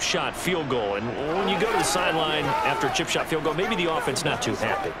was a chip shot field goal. And when you go to the sideline after a chip shot field goal, maybe the offense not too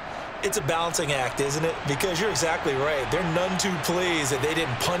happy. It's a balancing act, isn't it? Because you're exactly right. They're none too pleased that they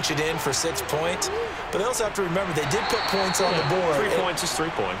didn't punch it in for 6 points. But they also have to remember they did put points on the board. 3 points is 3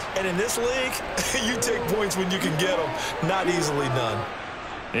 points. And in this league, you take points when you can get them. Not easily done.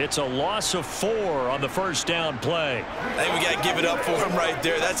 It's a loss of 4 on the first down play. I think we got to give it up for him right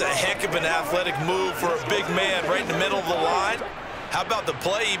there. That's a heck of an athletic move for a big man right in the middle of the line. How about the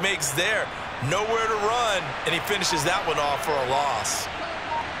play he makes there? Nowhere to run, and he finishes that one off for a loss.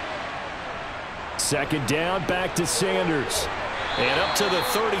 Second down, back to Sanders. And up to the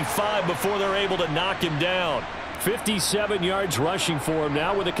 35 before they're able to knock him down. 57 yards rushing for him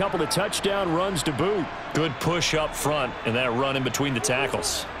now with a couple of touchdown runs to boot. Good push up front and that run in between the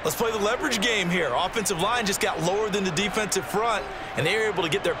tackles. Let's play the leverage game here. Offensive line just got lower than the defensive front, and they were able to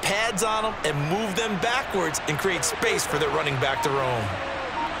get their pads on them and move them backwards and create space for their running back to roam.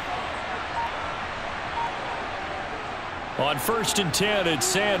 On 1st and 10, it's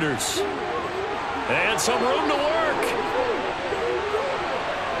Sanders. And some room to work.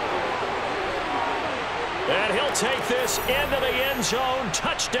 And he'll take this into the end zone.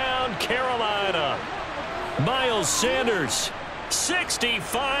 Touchdown, Carolina. Miles Sanders,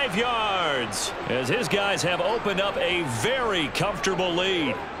 65 yards, as his guys have opened up a very comfortable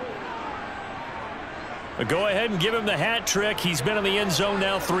lead. Go ahead and give him the hat trick. He's been in the end zone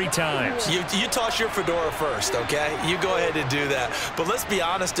now 3 times. You toss your fedora first, okay? You go ahead and do that. But let's be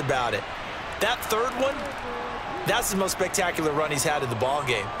honest about it. That third one, that's the most spectacular run he's had in the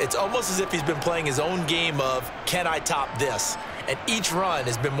ballgame. It's almost as if he's been playing his own game of, can I top this? And each run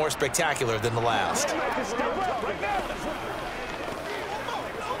has been more spectacular than the last.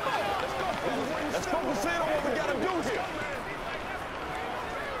 Let's focus in on what we got to do here.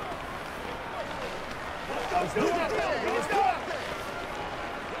 Let's do it.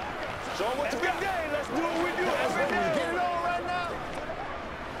 Show them what you got. Let's do what we do. Get it on right now.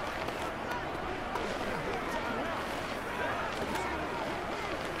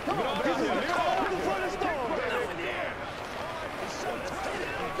 Come on, baby.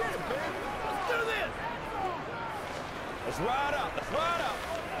 Let's ride out. Let's ride out.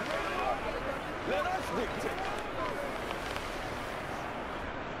 Let us dictate.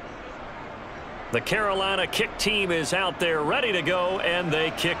 The Carolina kick team is out there ready to go, and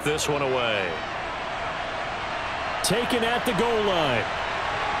they kick this one away. Taken at the goal line.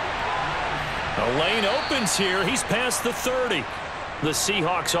 The lane opens here. He's past the 30. The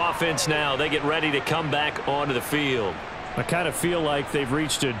Seahawks offense now, they get ready to come back onto the field. I kind of feel like they've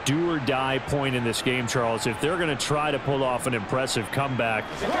reached a do-or-die point in this game, Charles. If they're going to try to pull off an impressive comeback,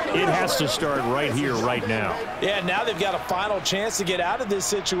 it has to start right here, right now. Yeah, now they've got a final chance to get out of this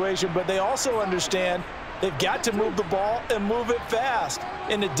situation, but they also understand they've got to move the ball and move it fast.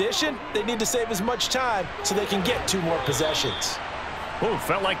 In addition, they need to save as much time so they can get 2 more possessions. Oh,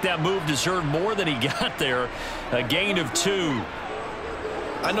 felt like that move deserved more than he got there. A gain of 2.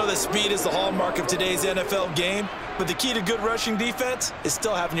 I know that speed is the hallmark of today's NFL game, but the key to good rushing defense is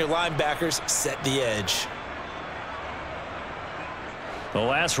still having your linebackers set the edge. The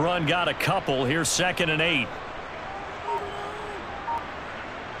last run got a couple. Here's 2nd and 8.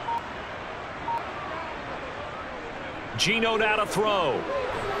 Geno now to throw.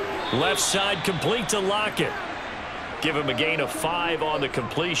 Left side complete to Lockett. Give him a gain of 5 on the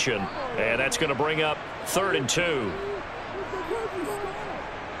completion, and that's going to bring up 3rd and 2.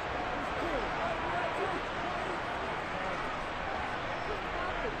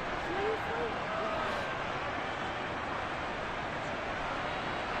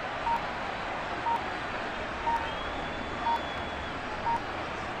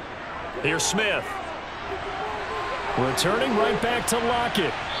 Here's Smith. Returning right back to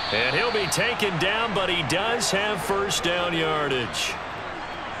Lockett. And he'll be taken down, but he does have 1st down yardage.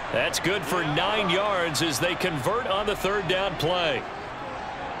 That's good for 9 yards as they convert on the 3rd down play.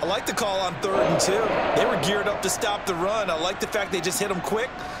 I like the call on 3rd and 2. They were geared up to stop the run. I like the fact they just hit them quick.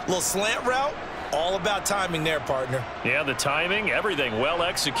 A little slant route. All about timing there, partner. Yeah, the timing, everything well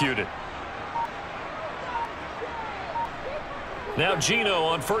executed. Now Geno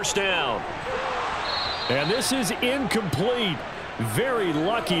on 1st down. And this is incomplete. Very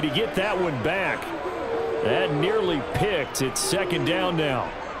lucky to get that one back. That nearly picked. It's 2nd down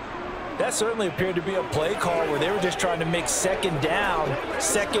now. That certainly appeared to be a play call where they were just trying to make 2nd down,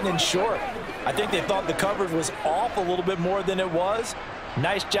 2nd and short. I think they thought the coverage was off a little bit more than it was.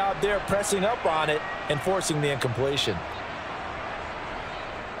 Nice job there pressing up on it and forcing the incompletion.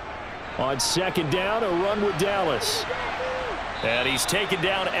 On 2nd down, a run with Dallas. And he's taken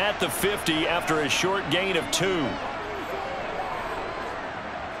down at the 50 after a short gain of 2.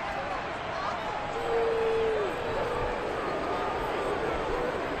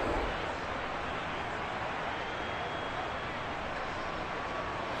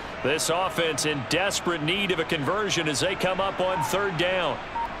 This offense in desperate need of a conversion as they come up on 3rd down.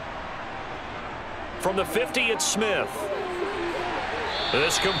 From the 50, it's Smith.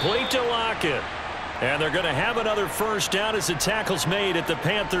 This complete to Lockett. And they're going to have another 1st down as the tackle's made at the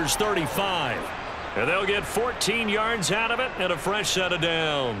Panthers' 35. And they'll get 14 yards out of it and a fresh set of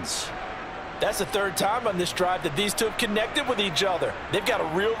downs. That's the 3rd time on this drive that these two have connected with each other. They've got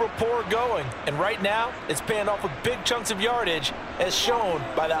a real rapport going. And right now, it's paying off with big chunks of yardage as shown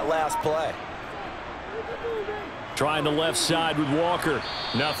by that last play. Trying the left side with Walker.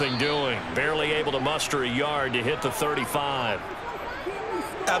 Nothing doing. Barely able to muster a yard to hit the 35.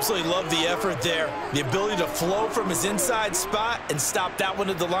 Absolutely love the effort there. The ability to flow from his inside spot and stop that one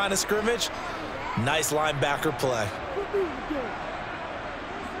at the line of scrimmage. Nice linebacker play.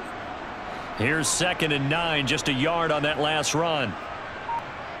 Here's 2nd and 9, just a yard on that last run.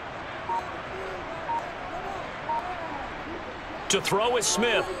 To throw is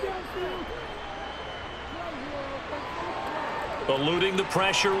Smith. Eluding the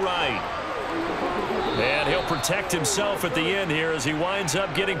pressure right. And he'll protect himself at the end here as he winds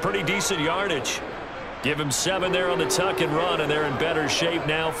up getting pretty decent yardage. Give him 7 there on the tuck and run, and they're in better shape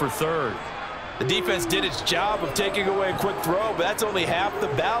now for 3rd. The defense did its job of taking away a quick throw, but that's only half the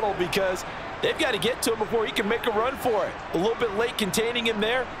battle because they've got to get to him before he can make a run for it. A little bit late containing him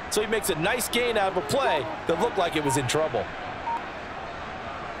there, so he makes a nice gain out of a play that looked like it was in trouble.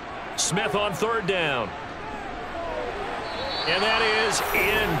 Smith on 3rd down. And that is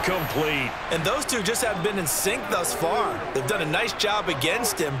incomplete. And those two just haven't been in sync thus far. They've done a nice job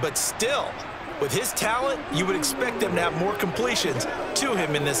against him, but still, with his talent, you would expect them to have more completions to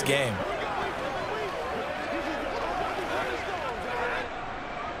him in this game.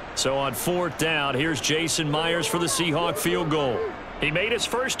 So on 4th down, here's Jason Myers for the Seahawk field goal. He made his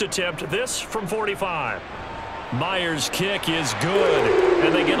first attempt, this from 45. Myers' kick is good,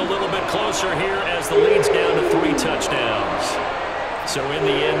 and they get a little bit closer here as the lead's down to 3 touchdowns. So in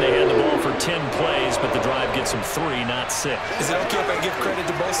the end, they had the ball for 10 plays, but the drive gets them 3, not 6. Is it okay if I give credit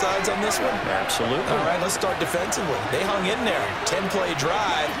to both sides on this one? Absolutely. All right, let's start defensively. They hung in there. 10-play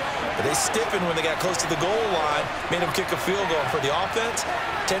drive. But they stiffened when they got close to the goal line, made them kick a field goal. For the offense,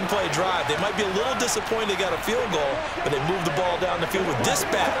 10-play drive. They might be a little disappointed they got a field goal, but they moved the ball down the field with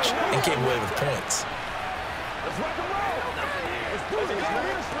dispatch and came away with points.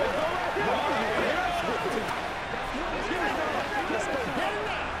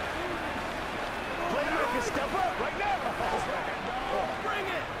 Step up right now. Bring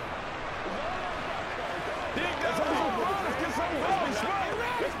it.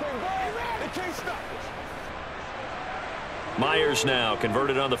 They can't stop us. Myers now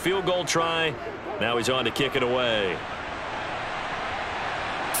converted on the field goal try. Now he's on to kick it away.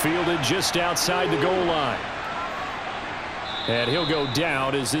 Fielded just outside the goal line. And he'll go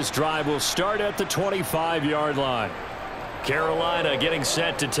down as this drive will start at the 25-yard line. Carolina getting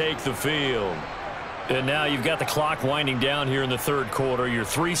set to take the field. And now you've got the clock winding down here in the third quarter. You're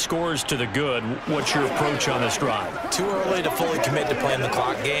 3 scores to the good. What's your approach on this drive? Too early to fully commit to playing the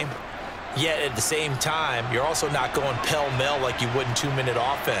clock game. Yet at the same time, you're also not going pell-mell like you would in 2-minute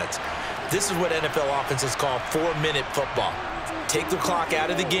offense. This is what NFL offenses call 4-minute football. Take the clock out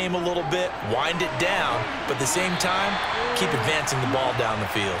of the game a little bit, wind it down, but at the same time, keep advancing the ball down the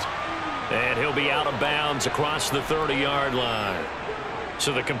field. And he'll be out of bounds across the 30-yard line.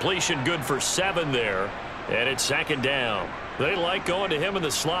 So the completion good for 7 there, and it's second down. They like going to him in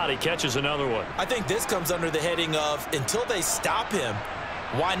the slot. He catches another one. I think this comes under the heading of until they stop him,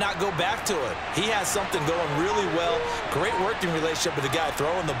 why not go back to it? He has something going really well, great working relationship with the guy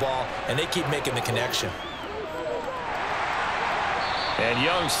throwing the ball, and they keep making the connection. And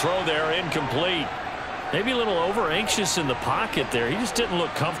Young's throw there incomplete. Maybe a little over-anxious in the pocket there. He just didn't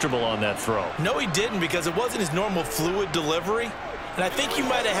look comfortable on that throw. No, he didn't, because it wasn't his normal fluid delivery. And I think he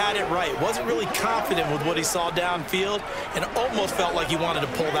might have had it right. Wasn't really confident with what he saw downfield and almost felt like he wanted to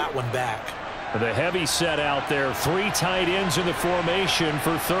pull that one back. The heavy set out there. 3 tight ends in the formation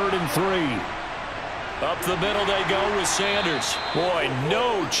for 3rd and 3. Up the middle they go with Sanders. Boy,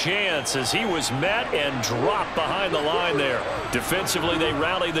 no chance as he was met and dropped behind the line there. Defensively, they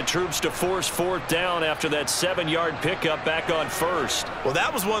rallied the troops to force 4th down after that 7-yard pickup back on 1st. Well,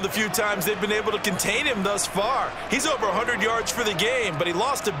 that was one of the few times they've been able to contain him thus far. He's over 100 yards for the game, but he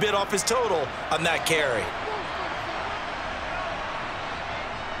lost a bit off his total on that carry.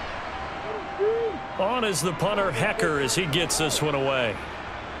 On is the punter, Hecker, as he gets this one away.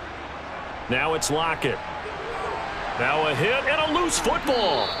 Now it's Lockett. Now a hit and a loose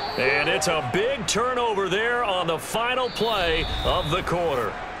football. And it's a big turnover there on the final play of the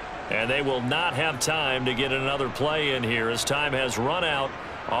quarter. And they will not have time to get another play in here as time has run out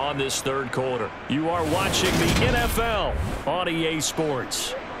on this third quarter. You are watching the NFL on EA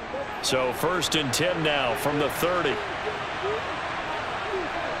Sports. So 1st and 10 now from the 30.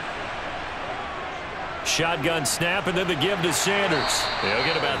 Shotgun snap, and then the give to Sanders. He'll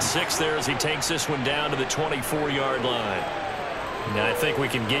get about 6 there as he takes this one down to the 24-yard line. Now, I think we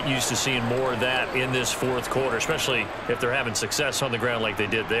can get used to seeing more of that in this 4th quarter, especially if they're having success on the ground like they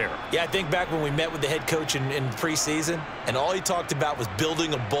did there. Yeah, I think back when we met with the head coach in preseason, and all he talked about was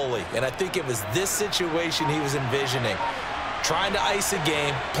building a bully. And I think it was this situation he was envisioning. Trying to ice a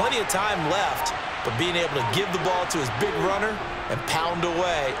game, plenty of time left, but being able to give the ball to his big runner and pound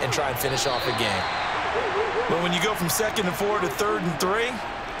away and try and finish off a game. But when you go from 2nd and 4 to 3rd and 3,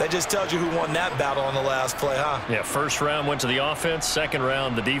 that just tells you who won that battle on the last play, huh? Yeah, 1st round went to the offense, 2nd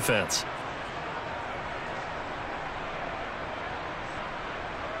round the defense.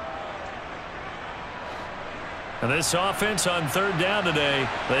 And this offense on 3rd down today,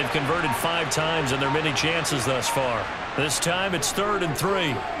 they've converted 5 times in their many chances thus far. This time it's 3rd and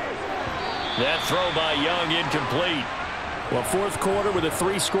 3. That throw by Young incomplete. Well, 4th quarter with a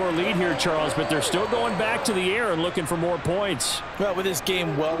 3-score lead here, Charles, but they're still going back to the air and looking for more points. Well, with this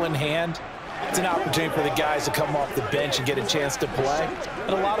game well in hand, it's an opportunity for the guys to come off the bench and get a chance to play. And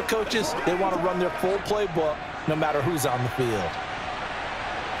a lot of coaches, they want to run their full playbook no matter who's on the field.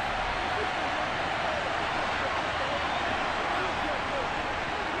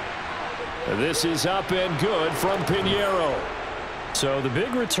 This is up and good from Pinheiro. So the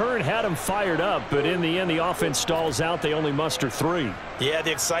big return had him fired up, but in the end, the offense stalls out. They only muster 3. Yeah,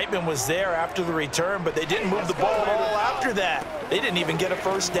 the excitement was there after the return, but they didn't move the ball at all after that. They didn't even get a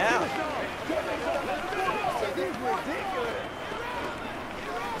 1st down.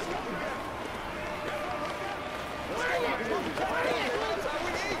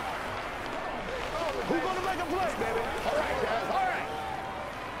 Who's going to make a play, baby? All right, guys, all right.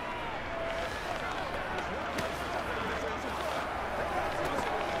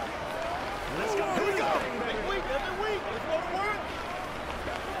 Let's go. Here we go. Every week. Let's go to work.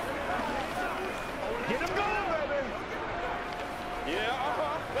 Get him going, baby. Yeah,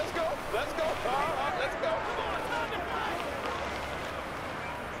 Let's go. Let's go. Let's go.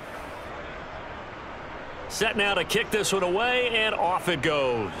 Set now to kick this one away, and off it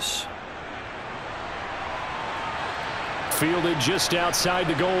goes. Fielded just outside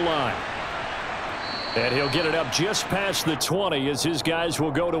the goal line. And he'll get it up just past the 20 as his guys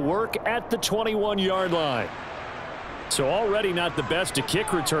will go to work at the 21-yard line. So already not the best of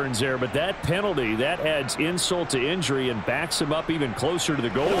kick returns there, but that penalty, that adds insult to injury and backs him up even closer to the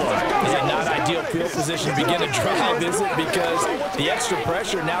goal line. Yeah, not ideal field position to begin a drive, is it? Because the extra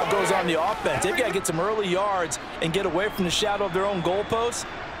pressure now goes on the offense. They've got to get some early yards and get away from the shadow of their own goalposts.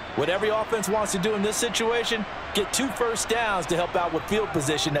 What every offense wants to do in this situation, get 2 first downs to help out with field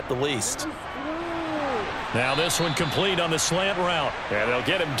position at the least. Now this one complete on the slant route. And they'll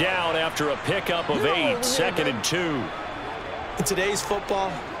get him down after a pickup of 8, 2nd and 2. In today's football,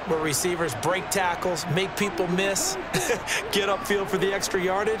 where receivers break tackles, make people miss, get upfield for the extra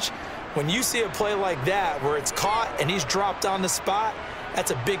yardage, when you see a play like that where it's caught and he's dropped on the spot,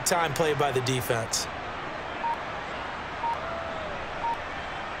 that's a big-time play by the defense.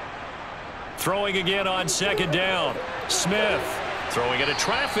 Throwing again on 2nd down. Smith throwing into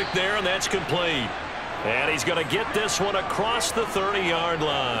traffic there, and that's complete. And he's going to get this one across the 30-yard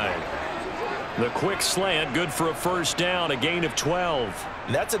line. The quick slant, good for a first down, a gain of 12.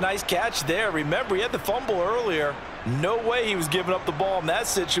 That's a nice catch there. Remember, he had the fumble earlier. No way he was giving up the ball in that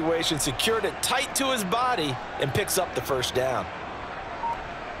situation. Secured it tight to his body and picks up the first down.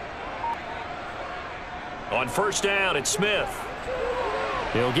 On first down, it's Smith.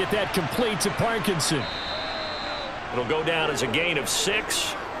 He'll get that complete to Parkinson. It'll go down as a gain of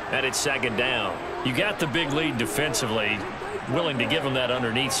 6, and it's 2nd down. You got the big lead defensively. Willing to give him that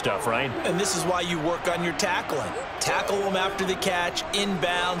underneath stuff, right? And this is why you work on your tackling. Tackle them after the catch,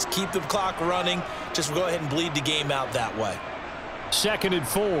 inbounds, keep the clock running. Just go ahead and bleed the game out that way. 2nd and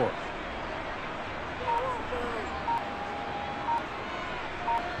 4.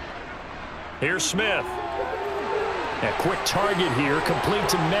 Here's Smith. A quick target here, complete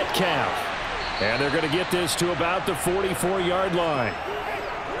to Metcalf. And they're going to get this to about the 44-yard line.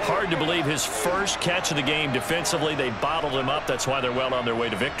 Hard to believe his first catch of the game defensively. They bottled him up. That's why they're well on their way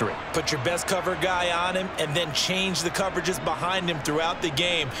to victory. Put your best cover guy on him and then change the coverages behind him throughout the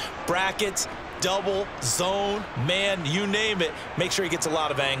game. Brackets, double, zone, man, you name it. Make sure he gets a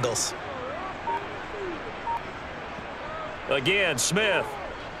lot of angles. Again, Smith.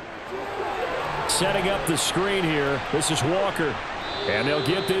 Setting up the screen here. This is Walker. And they'll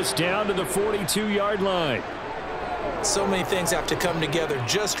get this down to the 42-yard line. So many things have to come together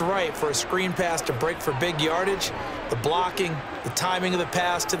just right for a screen pass to break for big yardage. The blocking, the timing of the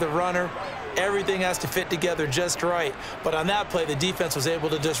pass to the runner, everything has to fit together just right. But on that play, the defense was able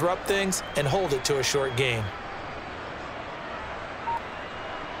to disrupt things and hold it to a short gain.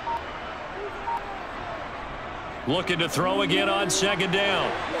 Looking to throw again on 2nd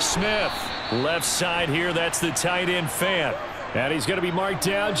down. Smith, left side here. That's the tight end Fant. And he's going to be marked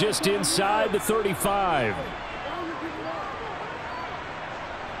down just inside the 35.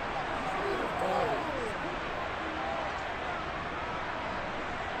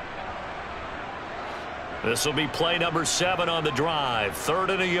 This will be play number 7 on the drive.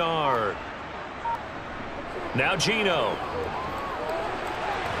 3rd and a yard. Now Geno.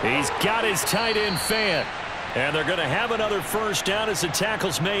 He's got his tight end Fant. And they're going to have another first down as the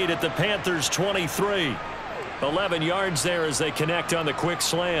tackle's made at the Panthers' 23. 11 yards there as they connect on the quick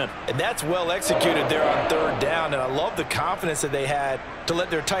slant. And that's well executed there on 3rd down. And I love the confidence that they had to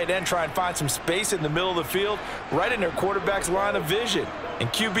let their tight end try and find some space in the middle of the field, right in their quarterback's line of vision. And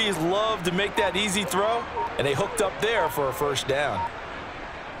QBs love to make that easy throw, and they hooked up there for a first down.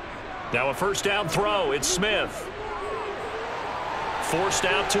 Now a first down throw. It's Smith. Forced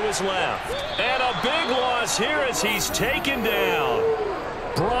out to his left. And a big loss here as he's taken down.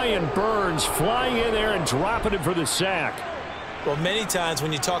 Brian Burns flying in there and dropping him for the sack. Well, many times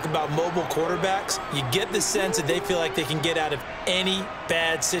when you talk about mobile quarterbacks, you get the sense that they feel like they can get out of any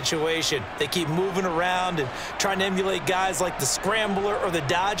bad situation. They keep moving around and trying to emulate guys like the Scrambler or the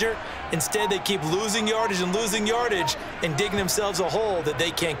Dodger. Instead, they keep losing yardage and digging themselves a hole that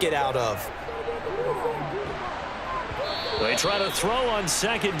they can't get out of. They try to throw on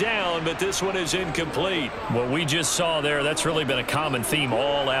 2nd down, but this one is incomplete. What we just saw there, that's really been a common theme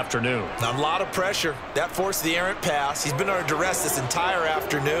all afternoon. A lot of pressure. That forced the errant pass. He's been under duress this entire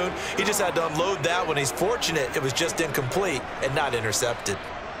afternoon. He just had to unload that one. He's fortunate it was just incomplete and not intercepted.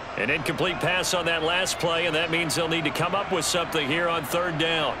 An incomplete pass on that last play, and that means they'll need to come up with something here on 3rd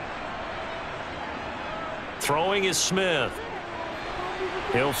down. Throwing is Smith.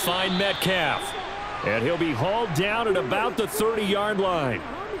 He'll find Metcalf. And he'll be hauled down at about the 30-yard line.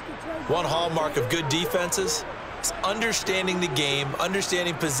 One hallmark of good defenses is understanding the game,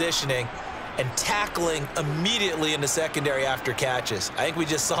 understanding positioning, and tackling immediately in the secondary after catches. I think we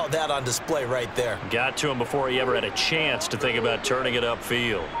just saw that on display right there. Got to him before he ever had a chance to think about turning it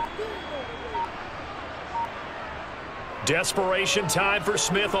upfield. Desperation time for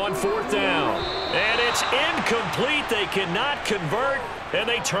Smith on 4th down. And it's incomplete. They cannot convert, and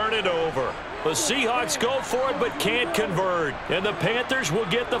they turn it over. The Seahawks go for it but can't convert, and the Panthers will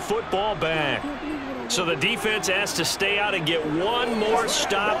get the football back. So the defense has to stay out and get one more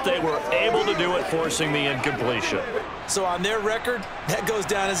stop. They were able to do it, forcing the incompletion. So on their record, that goes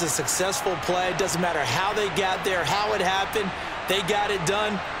down as a successful play. It doesn't matter how they got there, how it happened. They got it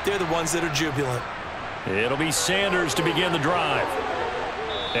done. They're the ones that are jubilant. It'll be Sanders to begin the drive.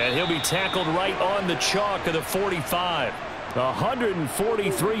 And he'll be tackled right on the chalk of the 45.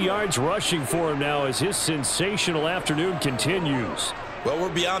 143 yards rushing for him now as his sensational afternoon continues. Well,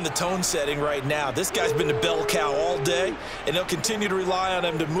 we're beyond the tone setting right now. This guy's been the bell cow all day, and they'll continue to rely on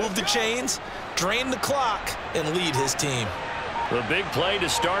him to move the chains, drain the clock, and lead his team. The big play to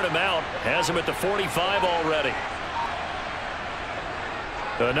start him out has him at the 45 already.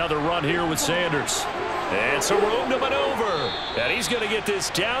 Another run here with Sanders. And some room to maneuver. And he's going to get this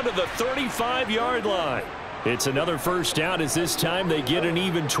down to the 35-yard line. It's another first down as this time they get an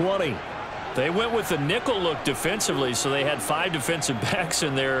even 20. They went with the nickel look defensively, so they had 5 defensive backs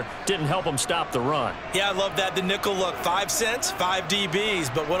in there. Didn't help them stop the run. Yeah, I love that, the nickel look. 5 cents, 5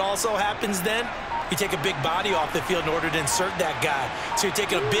 DBs. But what also happens then? You take a big body off the field in order to insert that guy. So you're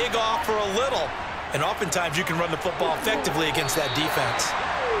taking a big off for a little. And oftentimes you can run the football effectively against that defense.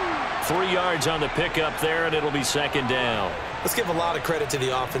 3 yards on the pickup there, and it'll be 2nd down. Let's give a lot of credit to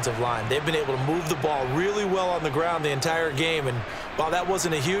the offensive line. They've been able to move the ball really well on the ground the entire game. And while that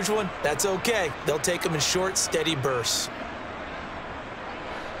wasn't a huge one, that's okay. They'll take them in short, steady bursts.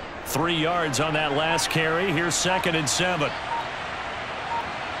 3 yards on that last carry. Here's 2nd and 7.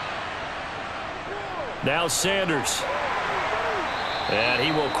 Now Sanders. And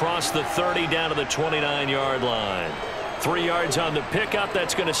he will cross the 30 down to the 29-yard line. 3 yards on the pickup.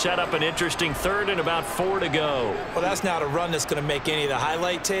 That's going to set up an interesting 3rd and about 4 to go. Well, that's not a run that's going to make any of the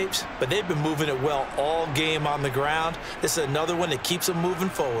highlight tapes, but they've been moving it well all game on the ground. This is another one that keeps them moving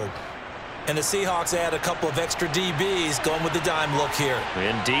forward. And the Seahawks add a couple of extra DBs going with the dime look here.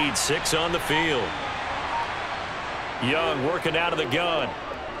 Indeed, 6 on the field. Young working out of the gun.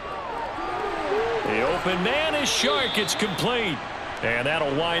 The open man is Shark. It's complete. And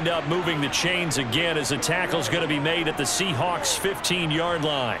that'll wind up moving the chains again as the tackle's going to be made at the Seahawks' 15-yard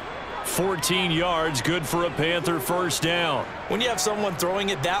line. 14 yards, good for a Panther first down. When you have someone throwing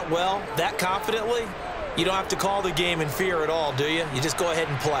it that well, that confidently, you don't have to call the game in fear at all, do you? You just go ahead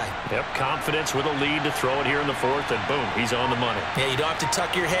and play. Yep, confidence with a lead to throw it here in the 4th, and boom, he's on the money. Yeah, you don't have to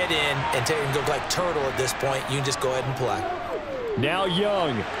tuck your head in and go like turtle at this point. You can just go ahead and play. Now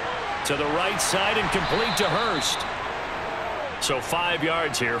Young to the right side and complete to Hurst. So 5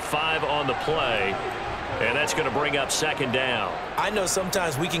 yards here, 5 on the play, and that's going to bring up 2nd down. I know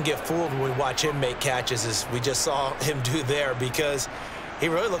sometimes we can get fooled when we watch him make catches, as we just saw him do there, because he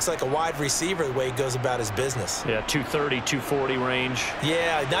really looks like a wide receiver the way he goes about his business. Yeah, 230, 240 range.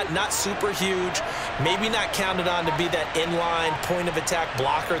 Yeah, not super huge. Maybe not counted on to be that inline point-of-attack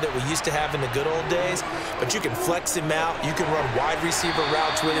blocker that we used to have in the good old days, but you can flex him out. You can run wide receiver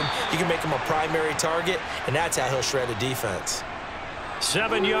routes with him. You can make him a primary target, and that's how he'll shred a defense.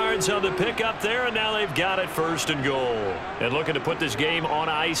 7 yards on the pickup there, and now they've got it 1st and goal. And looking to put this game on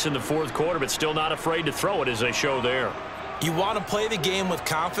ice in the 4th quarter, but still not afraid to throw it as they show there. You want to play the game with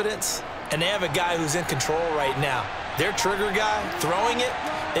confidence, and they have a guy who's in control right now. Their trigger guy, throwing it,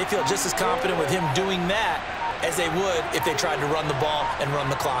 they feel just as confident with him doing that as they would if they tried to run the ball and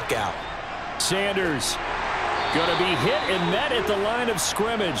run the clock out. Sanders going to be hit and met at the line of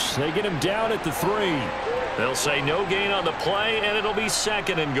scrimmage. They get him down at the 3. They'll say no gain on the play, and it'll be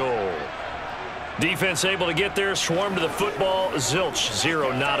 2nd and goal. Defense able to get there, swarm to the football. Zilch,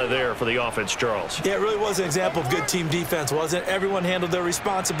 0 nada there for the offense, Charles. Yeah, it really was an example of good team defense, wasn't it? Everyone handled their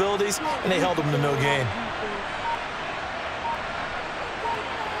responsibilities, and they held them to no gain.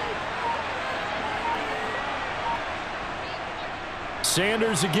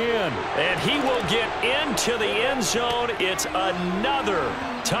 Sanders again, and he will get into the end zone. It's another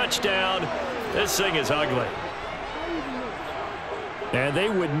touchdown. This thing is ugly. And they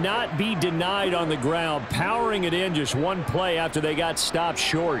would not be denied on the ground, powering it in just one play after they got stopped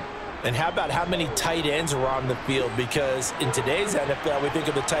short. And how about how many tight ends are on the field? Because in today's NFL, we think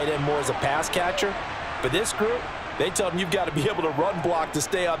of the tight end more as a pass catcher. But this group, they tell them you've got to be able to run block to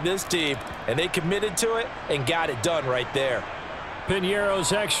stay on this team. And they committed to it and got it done right there.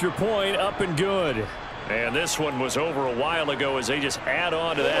 Piñeiro's extra point up and good. And this one was over a while ago as they just add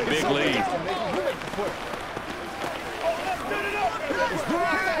on to that big lead.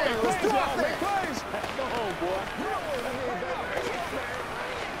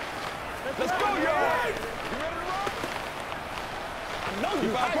 Let's go, y'all. You ready to roll? I know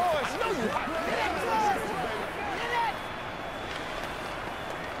you hot, boys. I know you hot.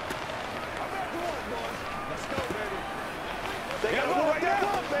 Let's go, baby. They got to move right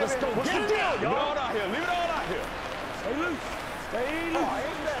now. Let's go. What's the deal, y'all? Leave it all out here. Leave it all out here. Stay loose. Stay loose. Oh,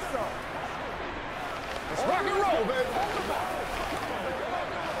 ain't that something? Let's rock and roll, baby.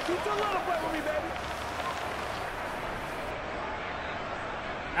 Keep your little play with me, baby.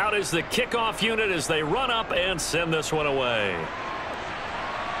 Out is the kickoff unit as they run up and send this one away.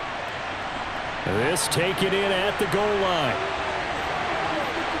 This taken in at the goal line.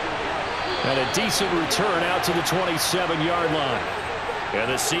 And a decent return out to the 27-yard line.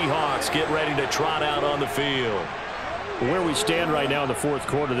 And the Seahawks get ready to trot out on the field. Where we stand right now in the fourth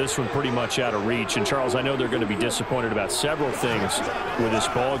quarter, this one pretty much out of reach. And, Charles, I know they're going to be disappointed about several things with this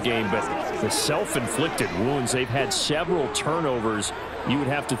ball game, but the self-inflicted wounds, they've had several turnovers. You would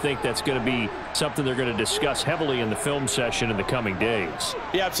have to think that's going to be something they're going to discuss heavily in the film session in the coming days.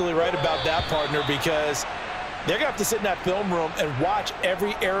 You're absolutely right about that, partner, because they're going to have to sit in that film room and watch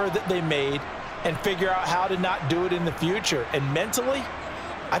every error that they made and figure out how to not do it in the future. And mentally,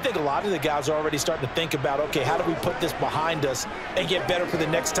 I think a lot of the guys are already starting to think about, okay, how do we put this behind us and get better for the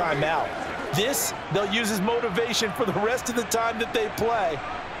next time out? This, they'll use as motivation for the rest of the time that they play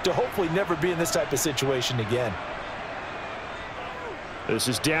to hopefully never be in this type of situation again. This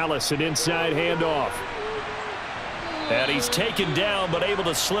is Dallas, an inside handoff. And he's taken down but able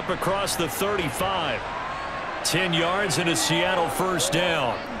to slip across the 35. 10 yards and a Seattle first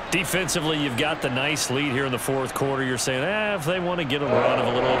down. Defensively, you've got the nice lead here in the fourth quarter. You're saying, if they want to get a run of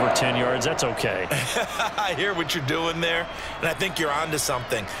a little over 10 yards, that's okay. I hear what you're doing there, and I think you're onto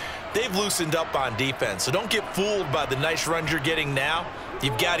something. They've loosened up on defense, so don't get fooled by the nice runs you're getting now.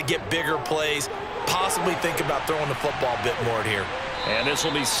 You've got to get bigger plays, possibly think about throwing the football a bit more here. And this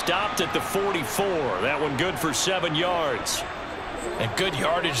will be stopped at the 44. That one good for 7 yards. And good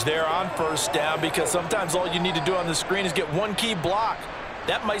yardage there on first down, because sometimes all you need to do on the screen is get one key block.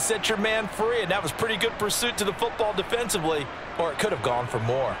 That might set your man free, and that was pretty good pursuit to the football defensively, or it could have gone for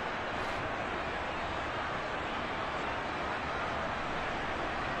more.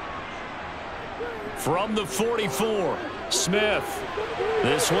 From the 44, Smith.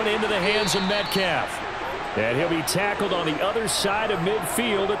 This one into the hands of Metcalf. And he'll be tackled on the other side of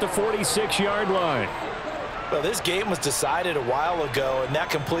midfield at the 46-yard line. Well, this game was decided a while ago, and that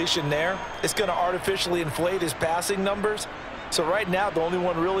completion there is going to artificially inflate his passing numbers. So right now, the only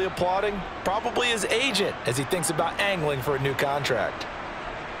one really applauding probably his agent as he thinks about angling for a new contract.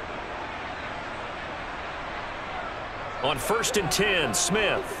 On 1st and 10,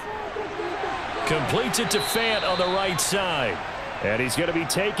 Smith. Completes it to Fant on the right side. And he's going to be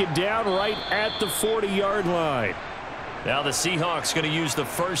taken down right at the 40-yard line. Now the Seahawks going to use the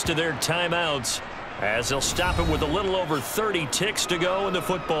first of their timeouts as they'll stop it with a little over 30 ticks to go in the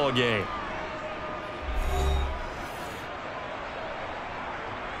football game.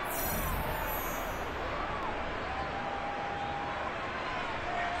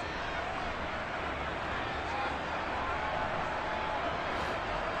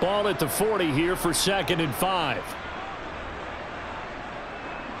 Ball at the 40 here for 2nd and 5.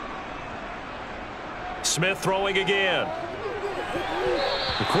 Smith throwing again.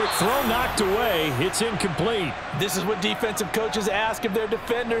 The quick throw knocked away. It's incomplete. This is what defensive coaches ask of their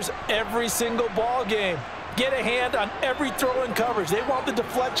defenders every single ball game. Get a hand on every throw in coverage. They want the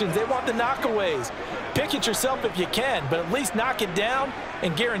deflections. They want the knockaways. Pick it yourself if you can, but at least knock it down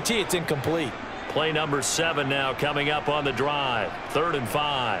and guarantee it's incomplete. Play number 7 now coming up on the drive. 3rd and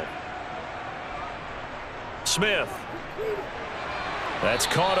 5. Smith. That's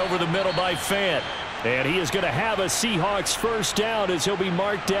caught over the middle by Fant. And he is going to have a Seahawks first down as he'll be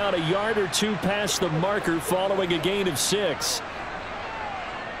marked down a yard or two past the marker following a gain of 6.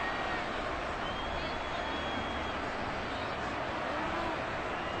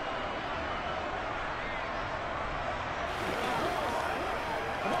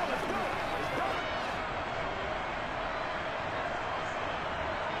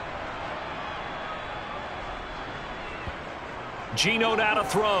 Geno now to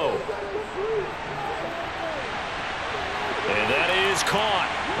throw. And that is caught.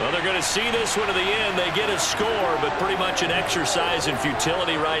 Well, they're going to see this one to the end. They get a score, but pretty much an exercise in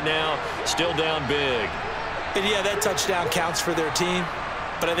futility right now. Still down big. And yeah, that touchdown counts for their team.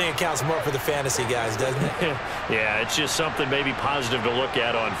 But I think it counts more for the fantasy guys, doesn't it? Yeah, it's just something maybe positive to look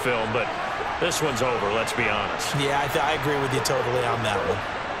at on film, but this one's over, let's be honest. Yeah, I agree with you totally on that one.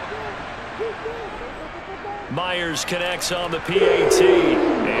 Myers connects on the PAT,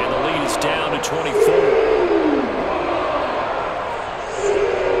 and the lead is down to 24.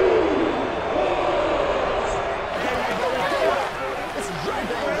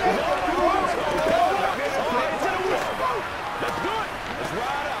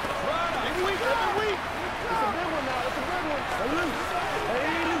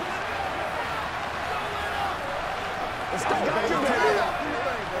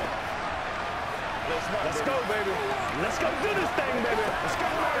 Let's go, baby. Let's go do this thing, baby. Let's go.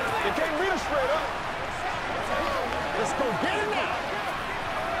 You can't beat us straight up. Let's go get it now.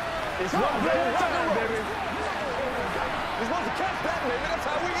 It's one play at a time, baby. You're supposed to catch that, baby. That's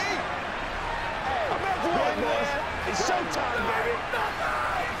how we eat. Hey, I'm at work, boys. It's showtime, baby.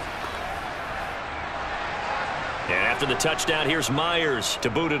 And after the touchdown, here's Myers to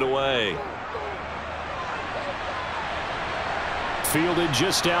boot it away. Fielded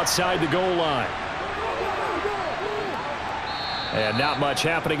just outside the goal line. And not much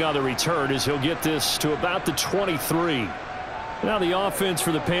happening on the return as he'll get this to about the 23. Now the offense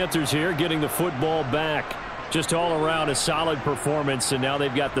for the Panthers here getting the football back. Just all around a solid performance, and now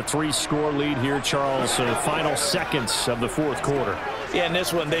they've got the 3-score lead here, Charles, in the final seconds of the fourth quarter. Yeah, in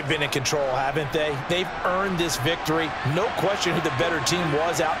this one, they've been in control, haven't they? They've earned this victory. No question who the better team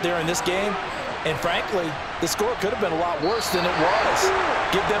was out there in this game. And frankly, the score could have been a lot worse than it was.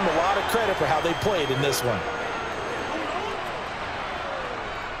 Give them a lot of credit for how they played in this one.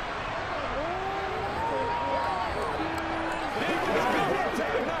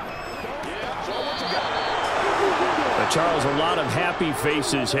 Charles, a lot of happy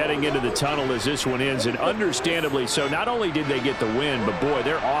faces heading into the tunnel as this one ends, and understandably so. Not only did they get the win, but boy,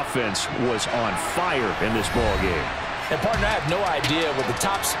 their offense was on fire in this ball game. And partner, I have no idea what the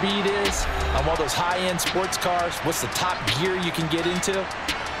top speed is on one of those high-end sports cars. What's the top gear you can get into?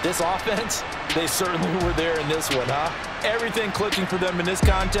 This offense, they certainly were there in this one, huh? Everything clicking for them in this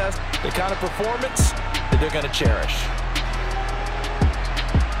contest, the kind of performance that they're going to cherish.